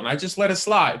left field and I just let it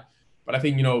slide. But I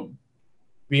think, you know,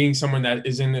 being someone that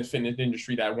is in the fitness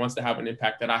industry that wants to have an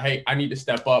impact, that I need to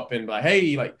step up and be like,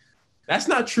 hey, like, that's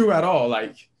not true at all.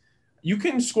 Like, you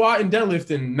can squat and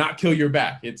deadlift and not kill your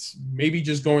back. It's maybe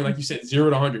just going, like you said,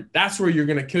 0 to 100. That's where you're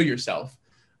going to kill yourself.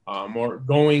 Or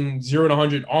going 0 to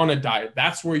 100 on a diet.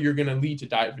 That's where you're going to lead to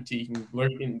diet fatigue and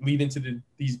lead into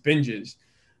these binges.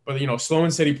 But, you know, slow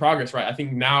and steady progress, right? I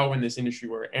think now in this industry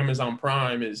where Amazon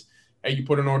Prime is, hey, you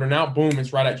put an order now, boom,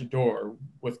 it's right at your door.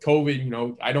 With COVID, you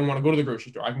know, I don't want to go to the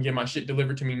grocery store. I can get my shit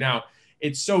delivered to me now.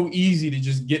 It's so easy to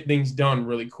just get things done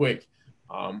really quick.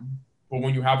 But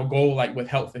when you have a goal like with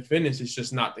health and fitness, it's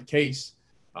just not the case.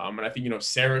 And I think, you know,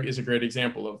 Sarah is a great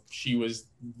example of, she was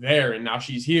there and now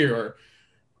she's here. Or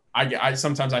I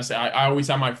sometimes I say, I always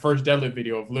have my first deadlift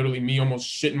video of literally me almost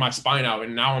shitting my spine out.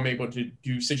 And now I'm able to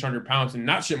do 600 pounds and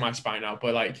not shit my spine out.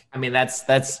 But like, I mean, that's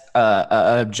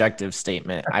a objective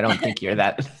statement. I don't think you're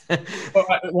that.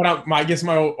 I guess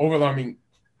my overwhelming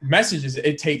message is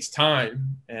it takes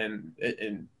time, and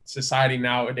in society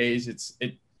nowadays,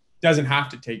 it doesn't have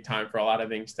to take time for a lot of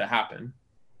things to happen.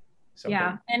 So,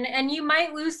 yeah. And you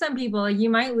might lose some people. Like, you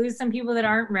might lose some people that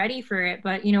aren't ready for it.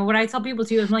 But, you know, what I tell people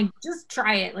too is like, just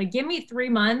try it. Like, give me 3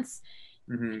 months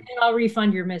and I'll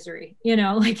refund your misery. You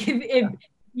know, like if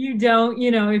you don't,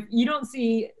 you know, if you don't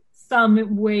see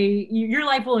some way, your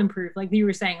life will improve. Like you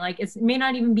were saying, like it may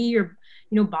not even be your,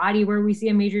 you know, body where we see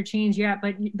a major change yet,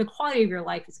 but the quality of your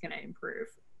life is going to improve.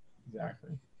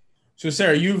 Exactly. So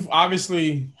Sarah, you've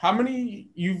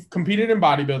competed in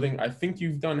bodybuilding. I think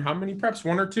you've done how many preps?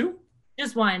 1 or 2?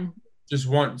 Just one. Just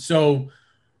one. So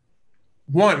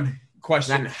one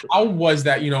question, how was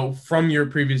that, from your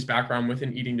previous background with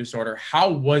an eating disorder,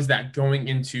 how was that going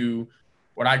into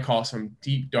what I call some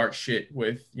deep, dark shit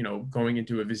with, going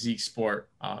into a physique sport?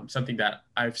 Something that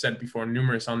I've said before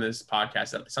numerous on this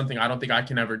podcast, that something I don't think I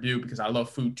can ever do because I love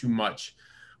food too much.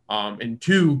 And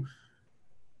 2,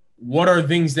 what are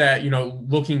things that,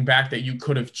 looking back, that you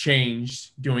could have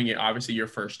changed doing it, obviously your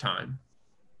first time?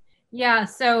 Yeah.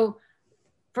 So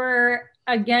for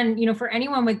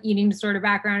anyone with eating disorder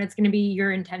background, it's going to be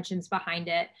your intentions behind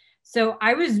it. So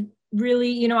I was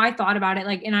really, I thought about it,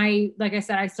 like I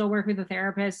said, I still work with a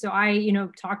therapist. So I,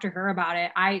 talked to her about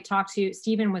it. I talked to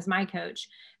Steven, was my coach.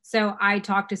 So I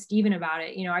talked to Steven about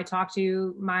it. I talked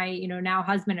to my, now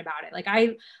husband about it. Like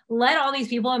I let all these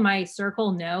people in my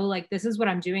circle know, like, this is what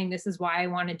I'm doing. This is why I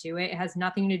want to do it. It has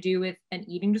nothing to do with an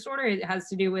eating disorder. It has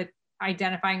to do with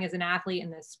identifying as an athlete in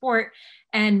this sport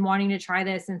and wanting to try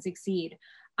this and succeed.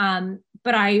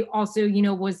 But I also,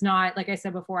 was not, like I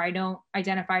said before, I don't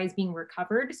identify as being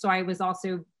recovered. So I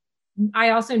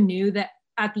also knew that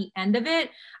at the end of it,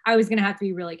 I was going to have to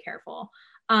be really careful.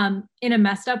 In a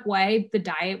messed up way, the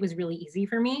diet was really easy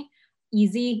for me.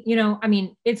 Easy,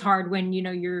 it's hard when,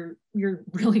 you're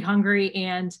really hungry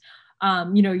and,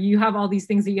 you have all these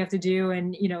things that you have to do.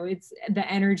 And, it's the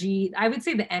energy, I would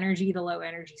say the low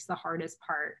energy is the hardest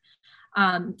part.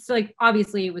 So like,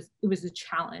 obviously it was a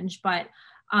challenge, but,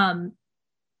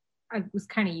 I was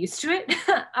kind of used to it.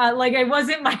 Like I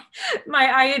wasn't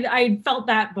I felt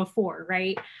that before.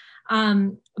 Right.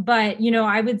 But,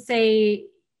 I would say,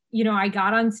 I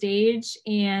got on stage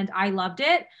and I loved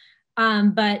it.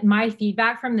 But my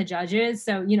feedback from the judges,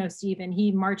 so, Steven,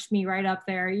 he marched me right up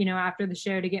there, after the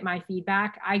show to get my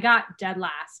feedback. I got dead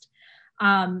last,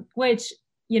 which,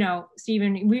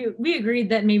 Steven, we agreed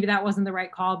that maybe that wasn't the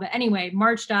right call, but anyway,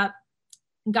 marched up,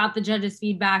 got the judges'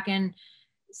 feedback, and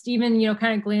Steven,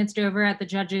 kind of glanced over at the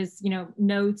judges,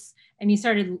 notes, and he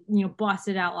started,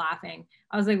 busted out laughing.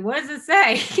 I was like, what does it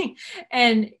say?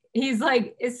 And he's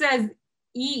like, it says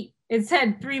eat. It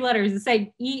said 3 letters. It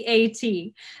said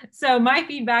EAT. So my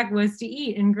feedback was to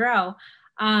eat and grow.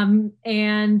 And,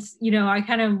 I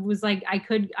kind of was like,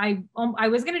 I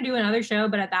was going to do another show,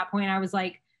 but at that point I was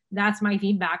like, that's my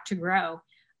feedback, to grow.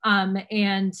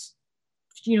 And,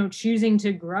 choosing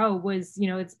to grow was,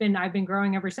 I've been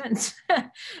growing ever since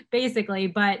basically,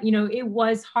 but, it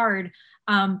was hard.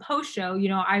 Post show,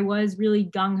 I was really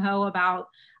gung ho about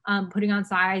putting on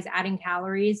size, adding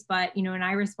calories, but, and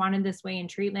I responded this way in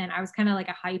treatment. I was kind of like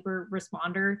a hyper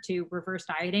responder to reverse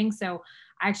dieting. So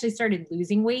I actually started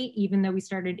losing weight, even though we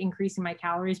started increasing my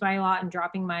calories by a lot and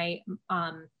dropping my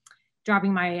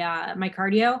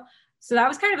cardio. So that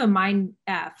was kind of a mind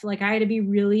F. Like I had to be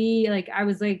really I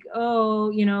was like,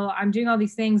 oh, I'm doing all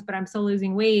these things, but I'm still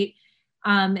losing weight.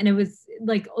 And it was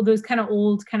like those kind of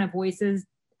old kind of voices.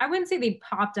 I wouldn't say they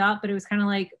popped up, but it was kind of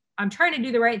like, I'm trying to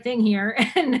do the right thing here.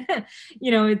 And,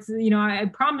 it's, I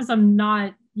promise I'm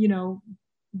not,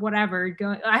 whatever.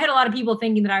 I had a lot of people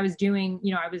thinking that I was doing,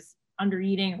 I was under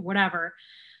eating or whatever.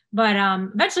 But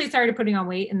eventually started putting on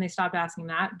weight and they stopped asking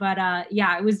that. But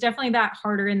yeah, it was definitely that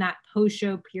harder in that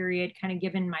post-show period, kind of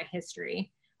given my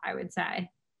history, I would say.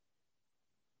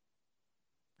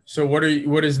 So what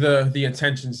is the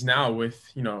intentions now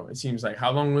with, it seems like,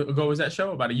 how long ago was that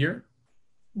show? About a year?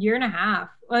 Year and a half.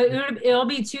 Well, it'll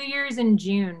be 2 years in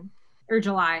June or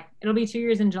July. It'll be 2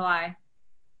 years in July.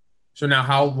 So now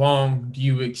how long do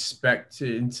you expect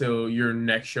until your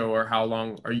next show, or how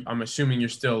long I'm assuming you're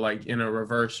still like in a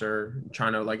reverse or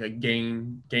trying to like a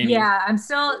gain. Yeah, I'm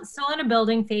still in a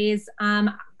building phase.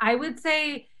 I would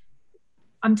say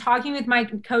I'm talking with my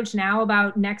coach now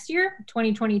about next year,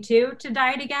 2022, to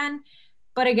diet again.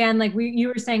 But again, like you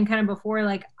were saying kind of before,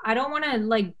 like, I don't want to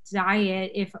like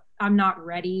diet if I'm not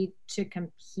ready to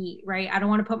compete, right? I don't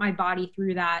want to put my body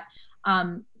through that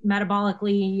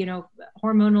metabolically,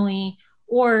 hormonally,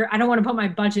 or I don't want to put my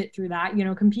budget through that.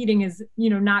 Competing is,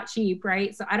 not cheap,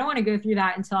 right? So I don't want to go through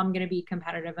that until I'm going to be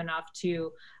competitive enough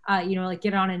to, like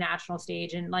get on a national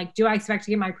stage. And like, do I expect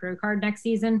to get my pro card next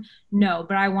season? No,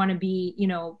 but I want to be,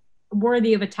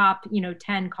 worthy of a top,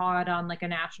 10 card on like a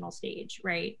national stage,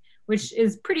 right? Which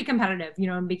is pretty competitive, in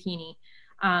bikini.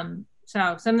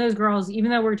 So some of those girls,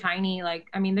 even though we're tiny, like,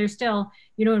 I mean, they're still,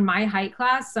 in my height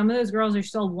class, some of those girls are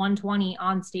still 120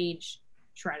 on stage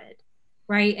shredded,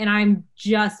 right? And I'm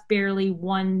just barely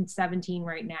 117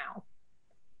 right now.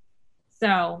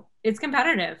 So it's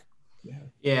competitive.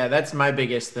 Yeah, that's my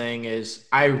biggest thing is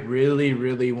I really,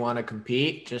 really want to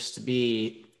compete just to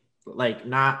be like,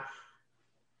 not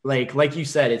like you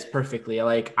said, it's perfectly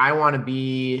like,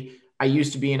 I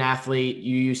used to be an athlete.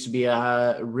 You used to be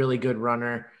a really good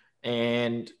runner.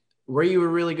 And were you a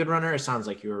really good runner? It sounds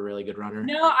like you were a really good runner.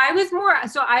 No, I was more,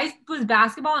 so I was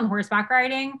basketball and horseback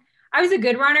riding. I was a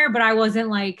good runner, but I wasn't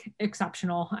like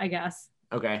exceptional, I guess.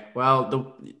 Okay.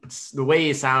 Well, the way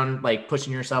you sound like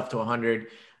pushing yourself to 100,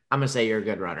 I'm going to say you're a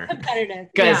good runner. Competitive.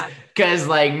 Cause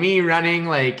like me running,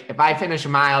 like if I finish a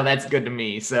mile, that's good to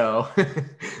me. So,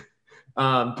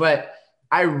 but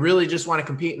I really just want to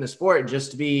compete in the sport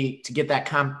just to get that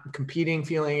competing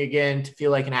feeling again, to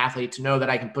feel like an athlete, to know that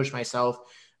I can push myself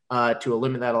to a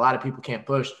limit that a lot of people can't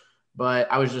push. But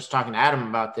I was just talking to Adam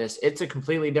about this. It's a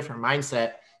completely different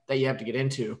mindset that you have to get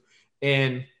into.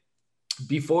 And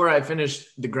before I finished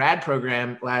the grad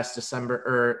program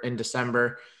in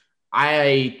December,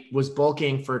 I was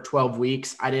bulking for 12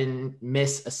 weeks. I didn't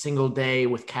miss a single day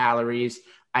with calories.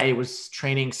 I was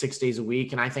training 6 days a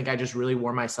week. And I think I just really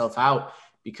wore myself out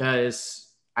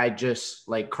because I just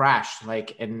like crashed.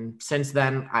 And since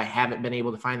then I haven't been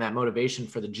able to find that motivation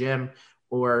for the gym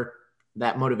or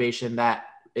that motivation that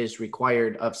is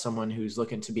required of someone who's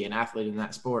looking to be an athlete in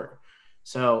that sport.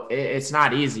 So it's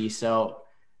not easy. So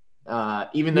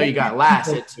even though you got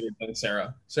last,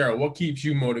 Sarah, what keeps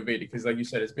you motivated? Because like you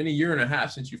said, it's been 1.5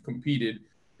 years since you've competed.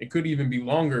 It could even be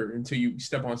longer until you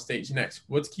step on stage next.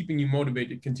 What's keeping you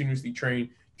motivated? Continuously train,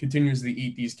 continuously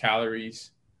eat these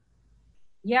calories.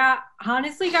 Yeah,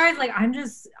 honestly, guys, like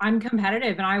I'm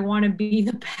competitive and I want to be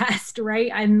the best,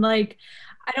 right? I'm like,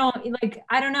 I don't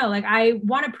know, like I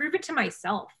want to prove it to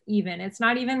myself even. It's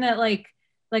not even that like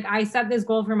I set this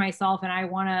goal for myself and I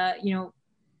want to,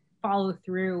 follow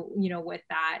through, with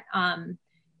that.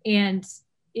 And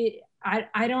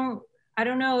I don't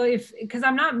know because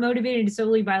I'm not motivated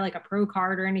solely by like a pro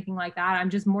card or anything like that.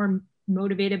 I'm just more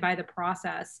motivated by the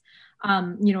process,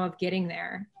 of getting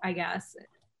there, I guess.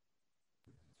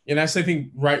 And that's, I think,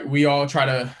 right. We all try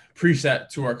to preach that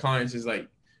to our clients is like,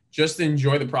 just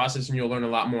enjoy the process and you'll learn a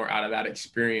lot more out of that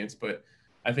experience. But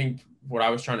I think what I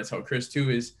was trying to tell Chris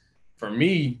too is, for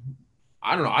me,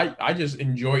 I don't know. I just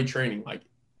enjoy training. Like,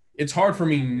 it's hard for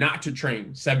me not to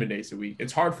train 7 days a week.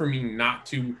 It's hard for me not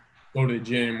to go to the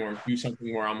gym or do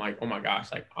something where I'm like, oh my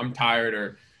gosh, like I'm tired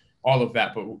or all of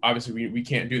that. But obviously we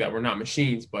can't do that. We're not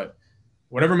machines, but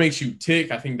whatever makes you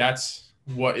tick, I think that's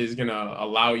what is going to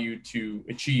allow you to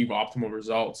achieve optimal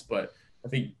results. But I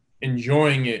think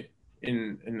enjoying it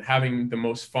and having the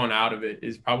most fun out of it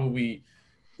is probably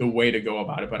the way to go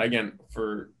about it. But again,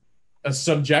 for a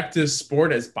subjective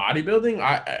sport as bodybuilding,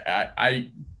 I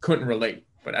couldn't relate.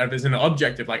 But as an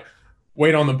objective, like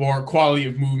weight on the board, quality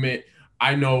of movement,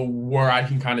 I know where I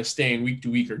can kind of stay in week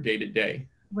to week or day to day.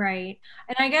 Right.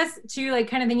 And I guess too, like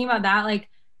kind of thinking about that, like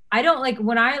I don't like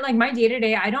when I like my day to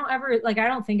day, I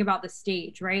don't think about the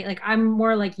stage, right? Like I'm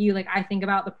more like you, like I think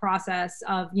about the process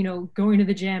of, going to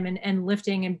the gym and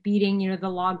lifting and beating, the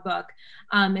logbook,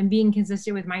 and being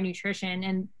consistent with my nutrition.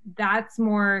 And that's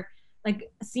more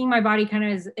like seeing my body kind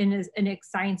of as an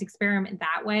science experiment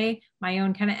that way, my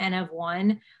own kind of N of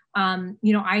one.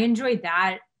 I enjoyed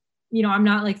that. I'm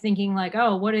not like thinking like,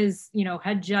 oh, what is,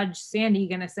 head judge Sandy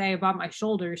going to say about my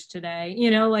shoulders today?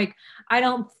 Like I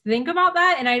don't think about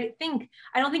that. And I think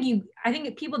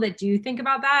people that do think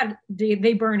about that,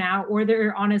 they burn out or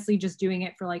they're honestly just doing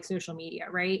it for like social media.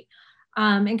 Right.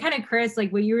 And kind of Chris,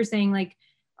 like what you were saying, like,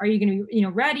 are you going to be,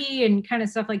 ready and kind of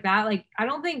stuff like that? Like, I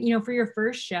don't think, for your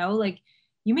first show, like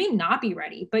you may not be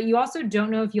ready, but you also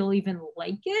don't know if you'll even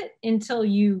like it until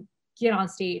you get on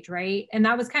stage. Right. And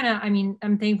that was kind of,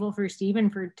 I'm thankful for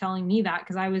Steven for telling me that.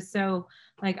 Cause I was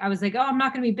like, oh, I'm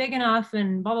not going to be big enough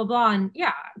and blah, blah, blah. And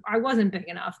yeah, I wasn't big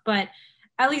enough, but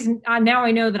at least now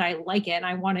I know that I like it and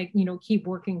I want to, keep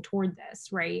working toward this.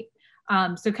 Right.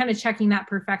 So kind of checking that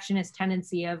perfectionist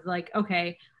tendency of like,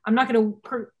 okay, I'm not going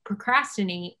to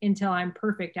procrastinate until I'm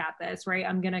perfect at this, right?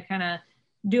 I'm going to kind of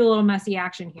do a little messy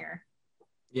action here.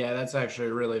 Yeah, that's actually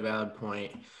a really valid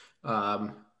point.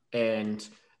 And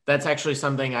that's actually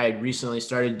something I recently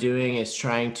started doing is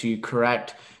trying to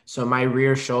correct. So my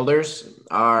rear shoulders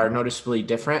are noticeably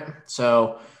different.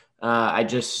 So I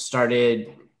just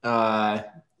started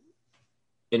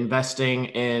investing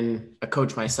in a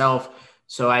coach myself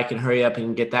so I can hurry up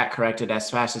and get that corrected as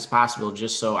fast as possible,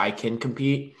 just so I can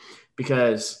compete.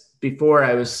 Because before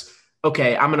I was,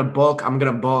 okay, I'm going to bulk. I'm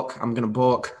going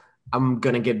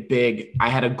to get big. I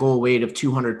had a goal weight of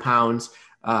 200 pounds.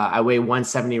 I weigh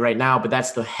 170 right now, but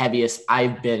that's the heaviest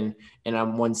I've been, and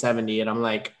I'm 170. And I'm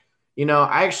like,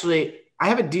 I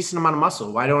have a decent amount of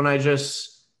muscle. Why don't I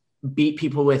just beat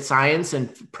people with science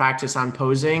and practice on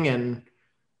posing and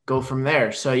go from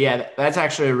there? So yeah, that's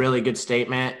actually a really good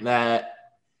statement that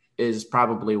is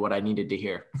probably what I needed to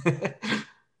hear.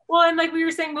 Well, and like we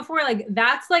were saying before, like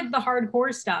that's like the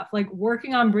hardcore stuff, like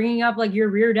working on bringing up like your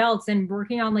rear delts and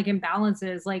working on like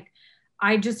imbalances. Like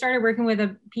I just started working with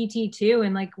a PT too,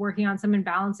 and like working on some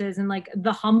imbalances and like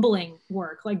the humbling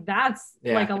work. Like that's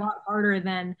like a lot harder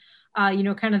than,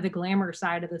 kind of the glamour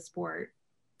side of the sport.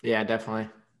 Yeah, definitely.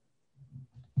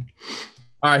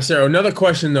 All right, Sarah, another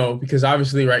question though, because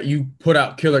obviously, right, you put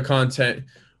out killer content.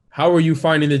 How are you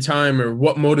finding the time, or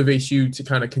what motivates you to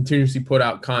kind of continuously put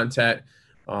out content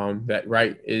that,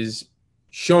 right, is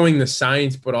showing the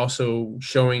science, but also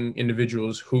showing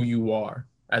individuals who you are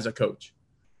as a coach?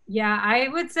 Yeah, I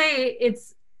would say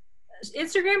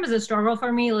Instagram is a struggle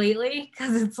for me lately,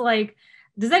 because it's like,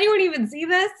 does anyone even see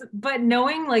this? But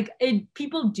knowing like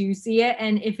people do see it.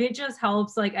 And if it just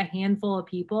helps like a handful of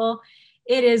people,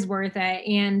 it is worth it.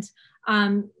 And,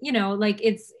 like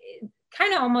it's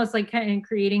kind of almost like kind of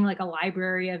creating like a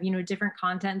library of, different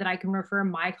content that I can refer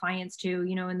my clients to,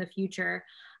 in the future.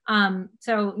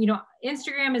 So,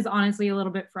 Instagram is honestly a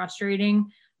little bit frustrating,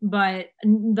 but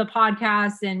the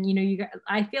podcast and,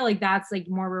 I feel like that's like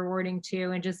more rewarding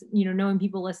too. And just, knowing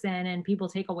people listen and people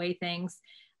take away things,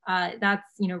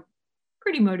 that's,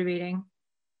 pretty motivating.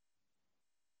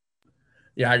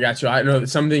 Yeah, I got you. I know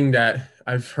something that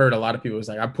I've heard a lot of people is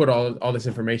like, I put all this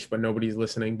information, but nobody's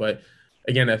listening. But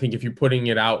again, I think if you're putting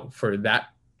it out for that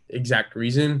exact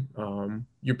reason,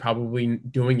 you're probably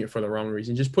doing it for the wrong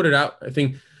reason. Just put it out. I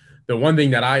think the one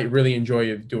thing that I really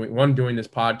enjoy of doing this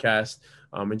podcast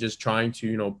and just trying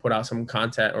to, put out some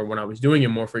content, or when I was doing it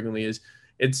more frequently, is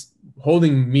it's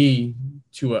holding me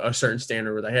to a certain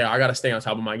standard where like, hey, I got to stay on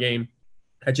top of my game.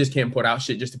 I just can't put out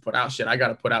shit just to put out shit. I got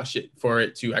to put out shit for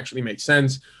it to actually make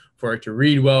sense, for it to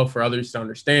read well, for others to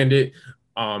understand it.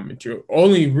 To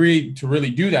really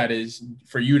do that is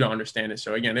for you to understand it.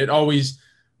 So again, it always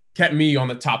kept me on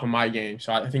the top of my game.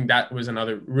 So I think that was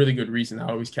another really good reason that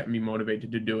always kept me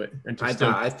motivated to do it. And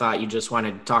I thought you just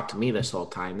wanted to talk to me this whole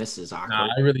time. This is awkward. Nah,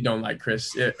 I really don't like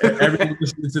Chris. Everyone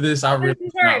listening to this, I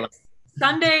really not like.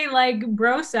 Sunday like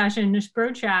bro session, just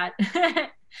bro chat.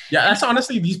 Yeah, that's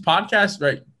honestly these podcasts,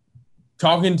 right?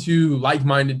 Talking to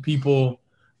like-minded people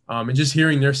and just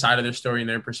hearing their side of their story and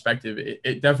their perspective,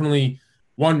 it definitely,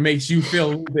 one, makes you feel a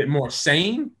little bit more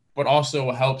sane, but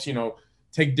also helps,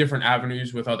 take different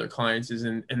avenues with other clients is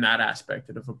in that aspect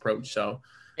of approach. So,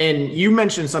 and you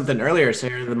mentioned something earlier,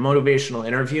 Sarah, the motivational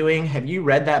interviewing. Have you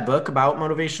read that book about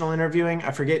motivational interviewing?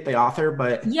 I forget the author,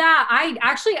 but yeah, I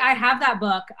have that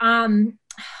book.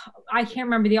 I can't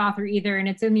remember the author either, and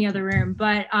it's in the other room,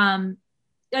 but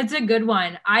it's a good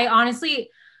one. I honestly,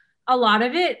 a lot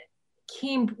of it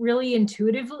came really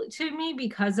intuitive to me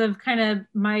because of kind of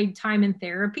my time in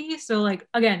therapy. So like,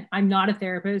 again, I'm not a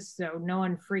therapist, so no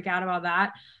one freak out about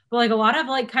that. But like a lot of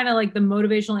like kind of like the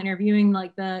motivational interviewing,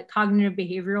 like the cognitive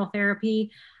behavioral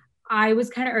therapy, I was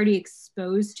kind of already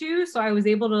exposed to. So I was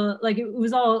able to like, it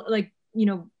was all like,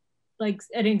 like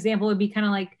an example would be kind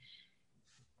of like,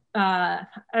 I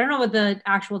don't know what the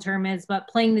actual term is, but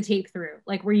playing the tape through,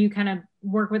 like where you kind of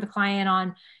work with a client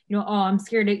on, oh, I'm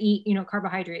scared to eat,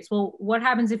 carbohydrates. Well, what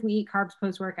happens if we eat carbs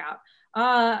post-workout?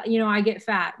 I get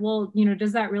fat. Well,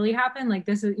 does that really happen? Like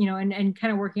this is, and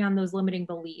kind of working on those limiting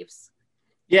beliefs.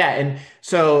 Yeah. And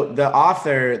so the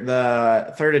author,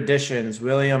 the third edition's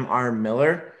William R.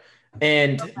 Miller.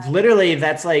 And literally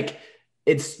that's like,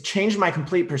 it's changed my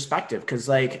complete perspective. Cause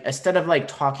like, instead of like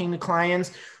talking to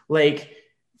clients, like,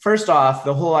 first off,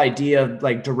 the whole idea of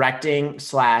like directing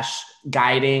 /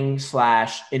 guiding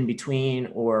 / in between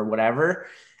or whatever,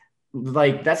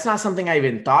 like that's not something I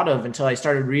even thought of until I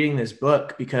started reading this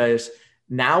book, because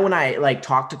now when I like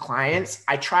talk to clients,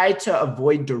 I try to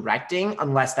avoid directing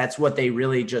unless that's what they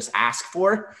really just ask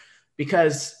for,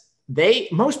 because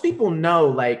most people know,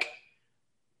 like,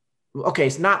 okay,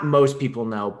 it's not most people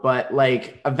know, but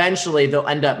like eventually they'll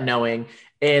end up knowing.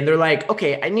 And they're like,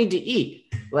 okay, I need to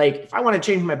eat. Like, if I want to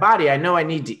change my body, I know I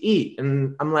need to eat.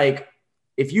 And I'm like,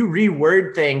 if you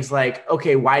reword things like,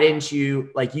 okay, why didn't you,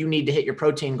 like, you need to hit your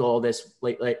protein goal this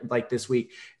like this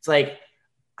week. It's like,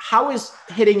 how is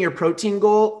hitting your protein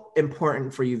goal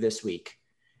important for you this week?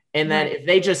 And then if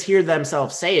they just hear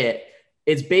themselves say it,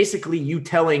 it's basically you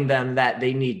telling them that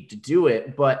they need to do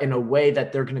it, but in a way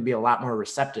that they're going to be a lot more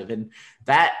receptive. And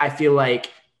that, I feel like,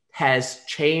 has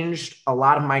changed a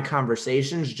lot of my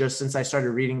conversations just since I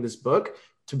started reading this book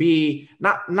to be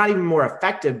not even more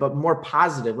effective, but more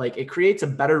positive. Like it creates a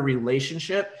better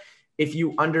relationship if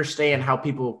you understand how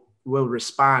people will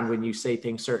respond when you say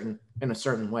things in a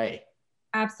certain way.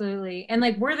 Absolutely. And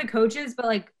like, we're the coaches, but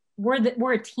like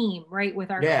we're a team, right?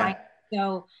 With our clients.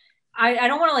 So I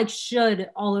don't want to like should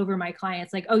all over my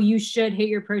clients, like, oh, you should hit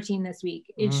your protein this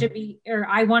week. It should be, or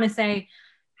I want to say,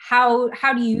 how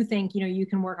do you think, you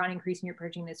can work on increasing your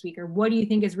protein this week? Or what do you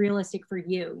think is realistic for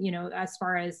you, as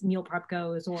far as meal prep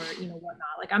goes, or,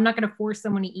 whatnot. Like, I'm not going to force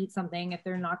someone to eat something if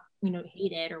they're not,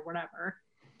 hate it or whatever.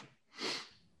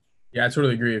 Yeah, I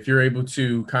totally agree. If you're able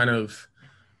to kind of,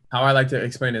 how I like to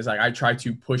explain is like, I try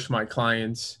to push my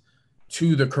clients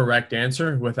to the correct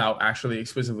answer without actually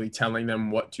explicitly telling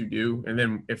them what to do. And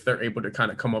then if they're able to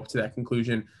kind of come up to that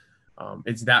conclusion,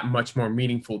 it's that much more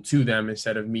meaningful to them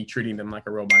instead of me treating them like a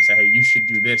robot. I say, hey, you should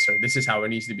do this, or this is how it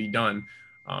needs to be done.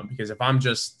 Because if I'm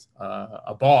just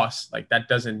a boss, like that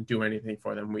doesn't do anything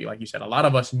for them. Like you said, a lot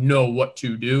of us know what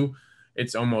to do.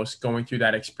 It's almost going through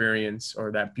that experience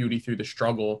or that beauty through the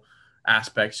struggle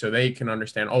aspect so they can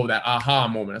understand, oh, that aha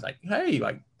moment is like, hey,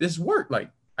 like this worked. Like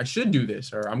I should do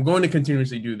this, or I'm going to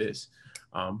continuously do this.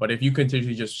 But if you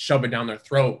continuously just shove it down their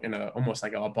throat in almost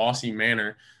like a bossy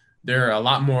manner, they're a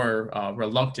lot more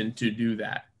reluctant to do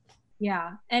that.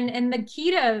 Yeah. And the key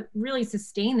to really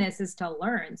sustain this is to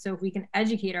learn. So if we can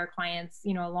educate our clients,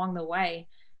 along the way,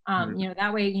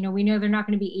 that way, we know they're not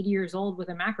going to be 80 years old with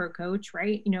a macro coach,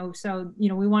 right? So,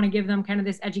 we want to give them kind of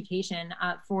this education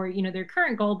for, their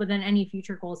current goal, but then any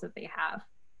future goals that they have.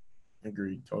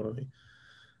 Agreed. Totally.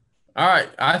 All right.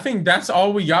 I think that's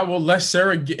all we got. We'll let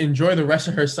Sarah enjoy the rest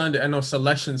of her Sunday. I know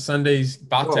Selection Sunday's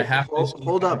about to happen.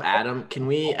 Hold up, Adam. Can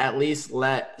we at least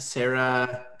let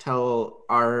Sarah tell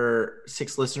our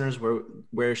 6 listeners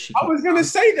where she I was going to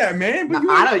say that, man.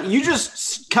 But you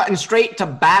just cutting straight to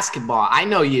basketball. I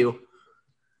know you.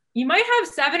 You might have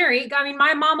 7 or 8. I mean,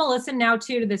 my mom will listen now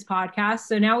too to this podcast.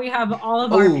 So now we have all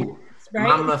of our parents, right?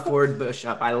 Mama Ford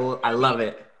Bishop. I love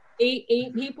it.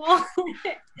 8 people.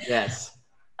 Yes.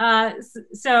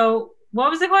 So what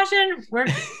was the question?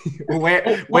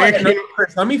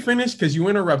 Let me finish because you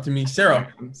interrupted me.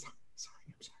 Sarah, I'm sorry.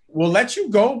 We'll let you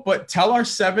go, but tell our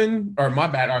 3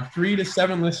 to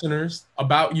 7 listeners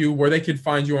about you, where they could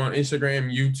find you on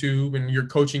Instagram, YouTube, and your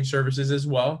coaching services as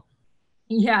well.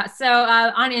 Yeah. So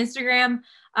on Instagram,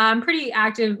 I'm pretty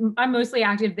active. I'm mostly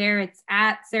active there. It's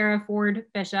at Sarah Ford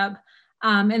Bishop.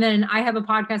 And then I have a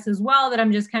podcast as well that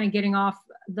I'm just kind of getting off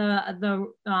the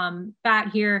bat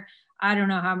here. I don't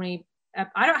know how many.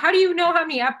 How do you know how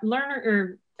many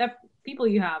people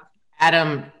you have?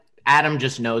 Adam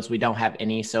just knows we don't have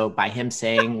any. So by him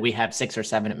saying we have 6 or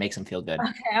 7, it makes him feel good.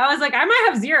 Okay. I was like, I might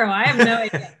have 0. I have no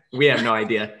idea. We have no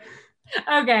idea.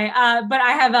 Okay. But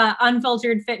I have a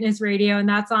Unfiltered Fitness Radio, and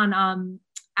that's on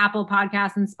Apple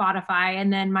Podcasts and Spotify.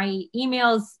 And then my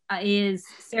emails is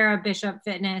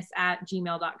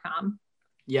sarahbishopfitness@gmail.com.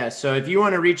 Yeah. So if you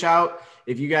want to reach out,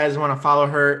 if you guys want to follow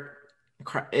her,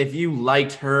 if you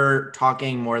liked her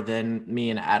talking more than me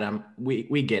and Adam,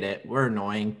 we get it. We're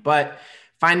annoying, but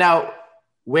find out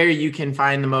where you can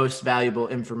find the most valuable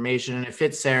information. If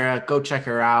it's Sarah, go check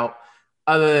her out.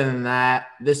 Other than that,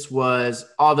 this was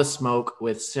All the Smoke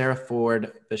with Sarah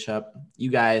Ford Bishop. You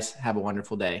guys have a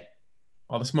wonderful day.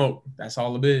 All the smoke. That's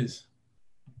all it is.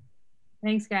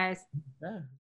 Thanks, guys. Yeah.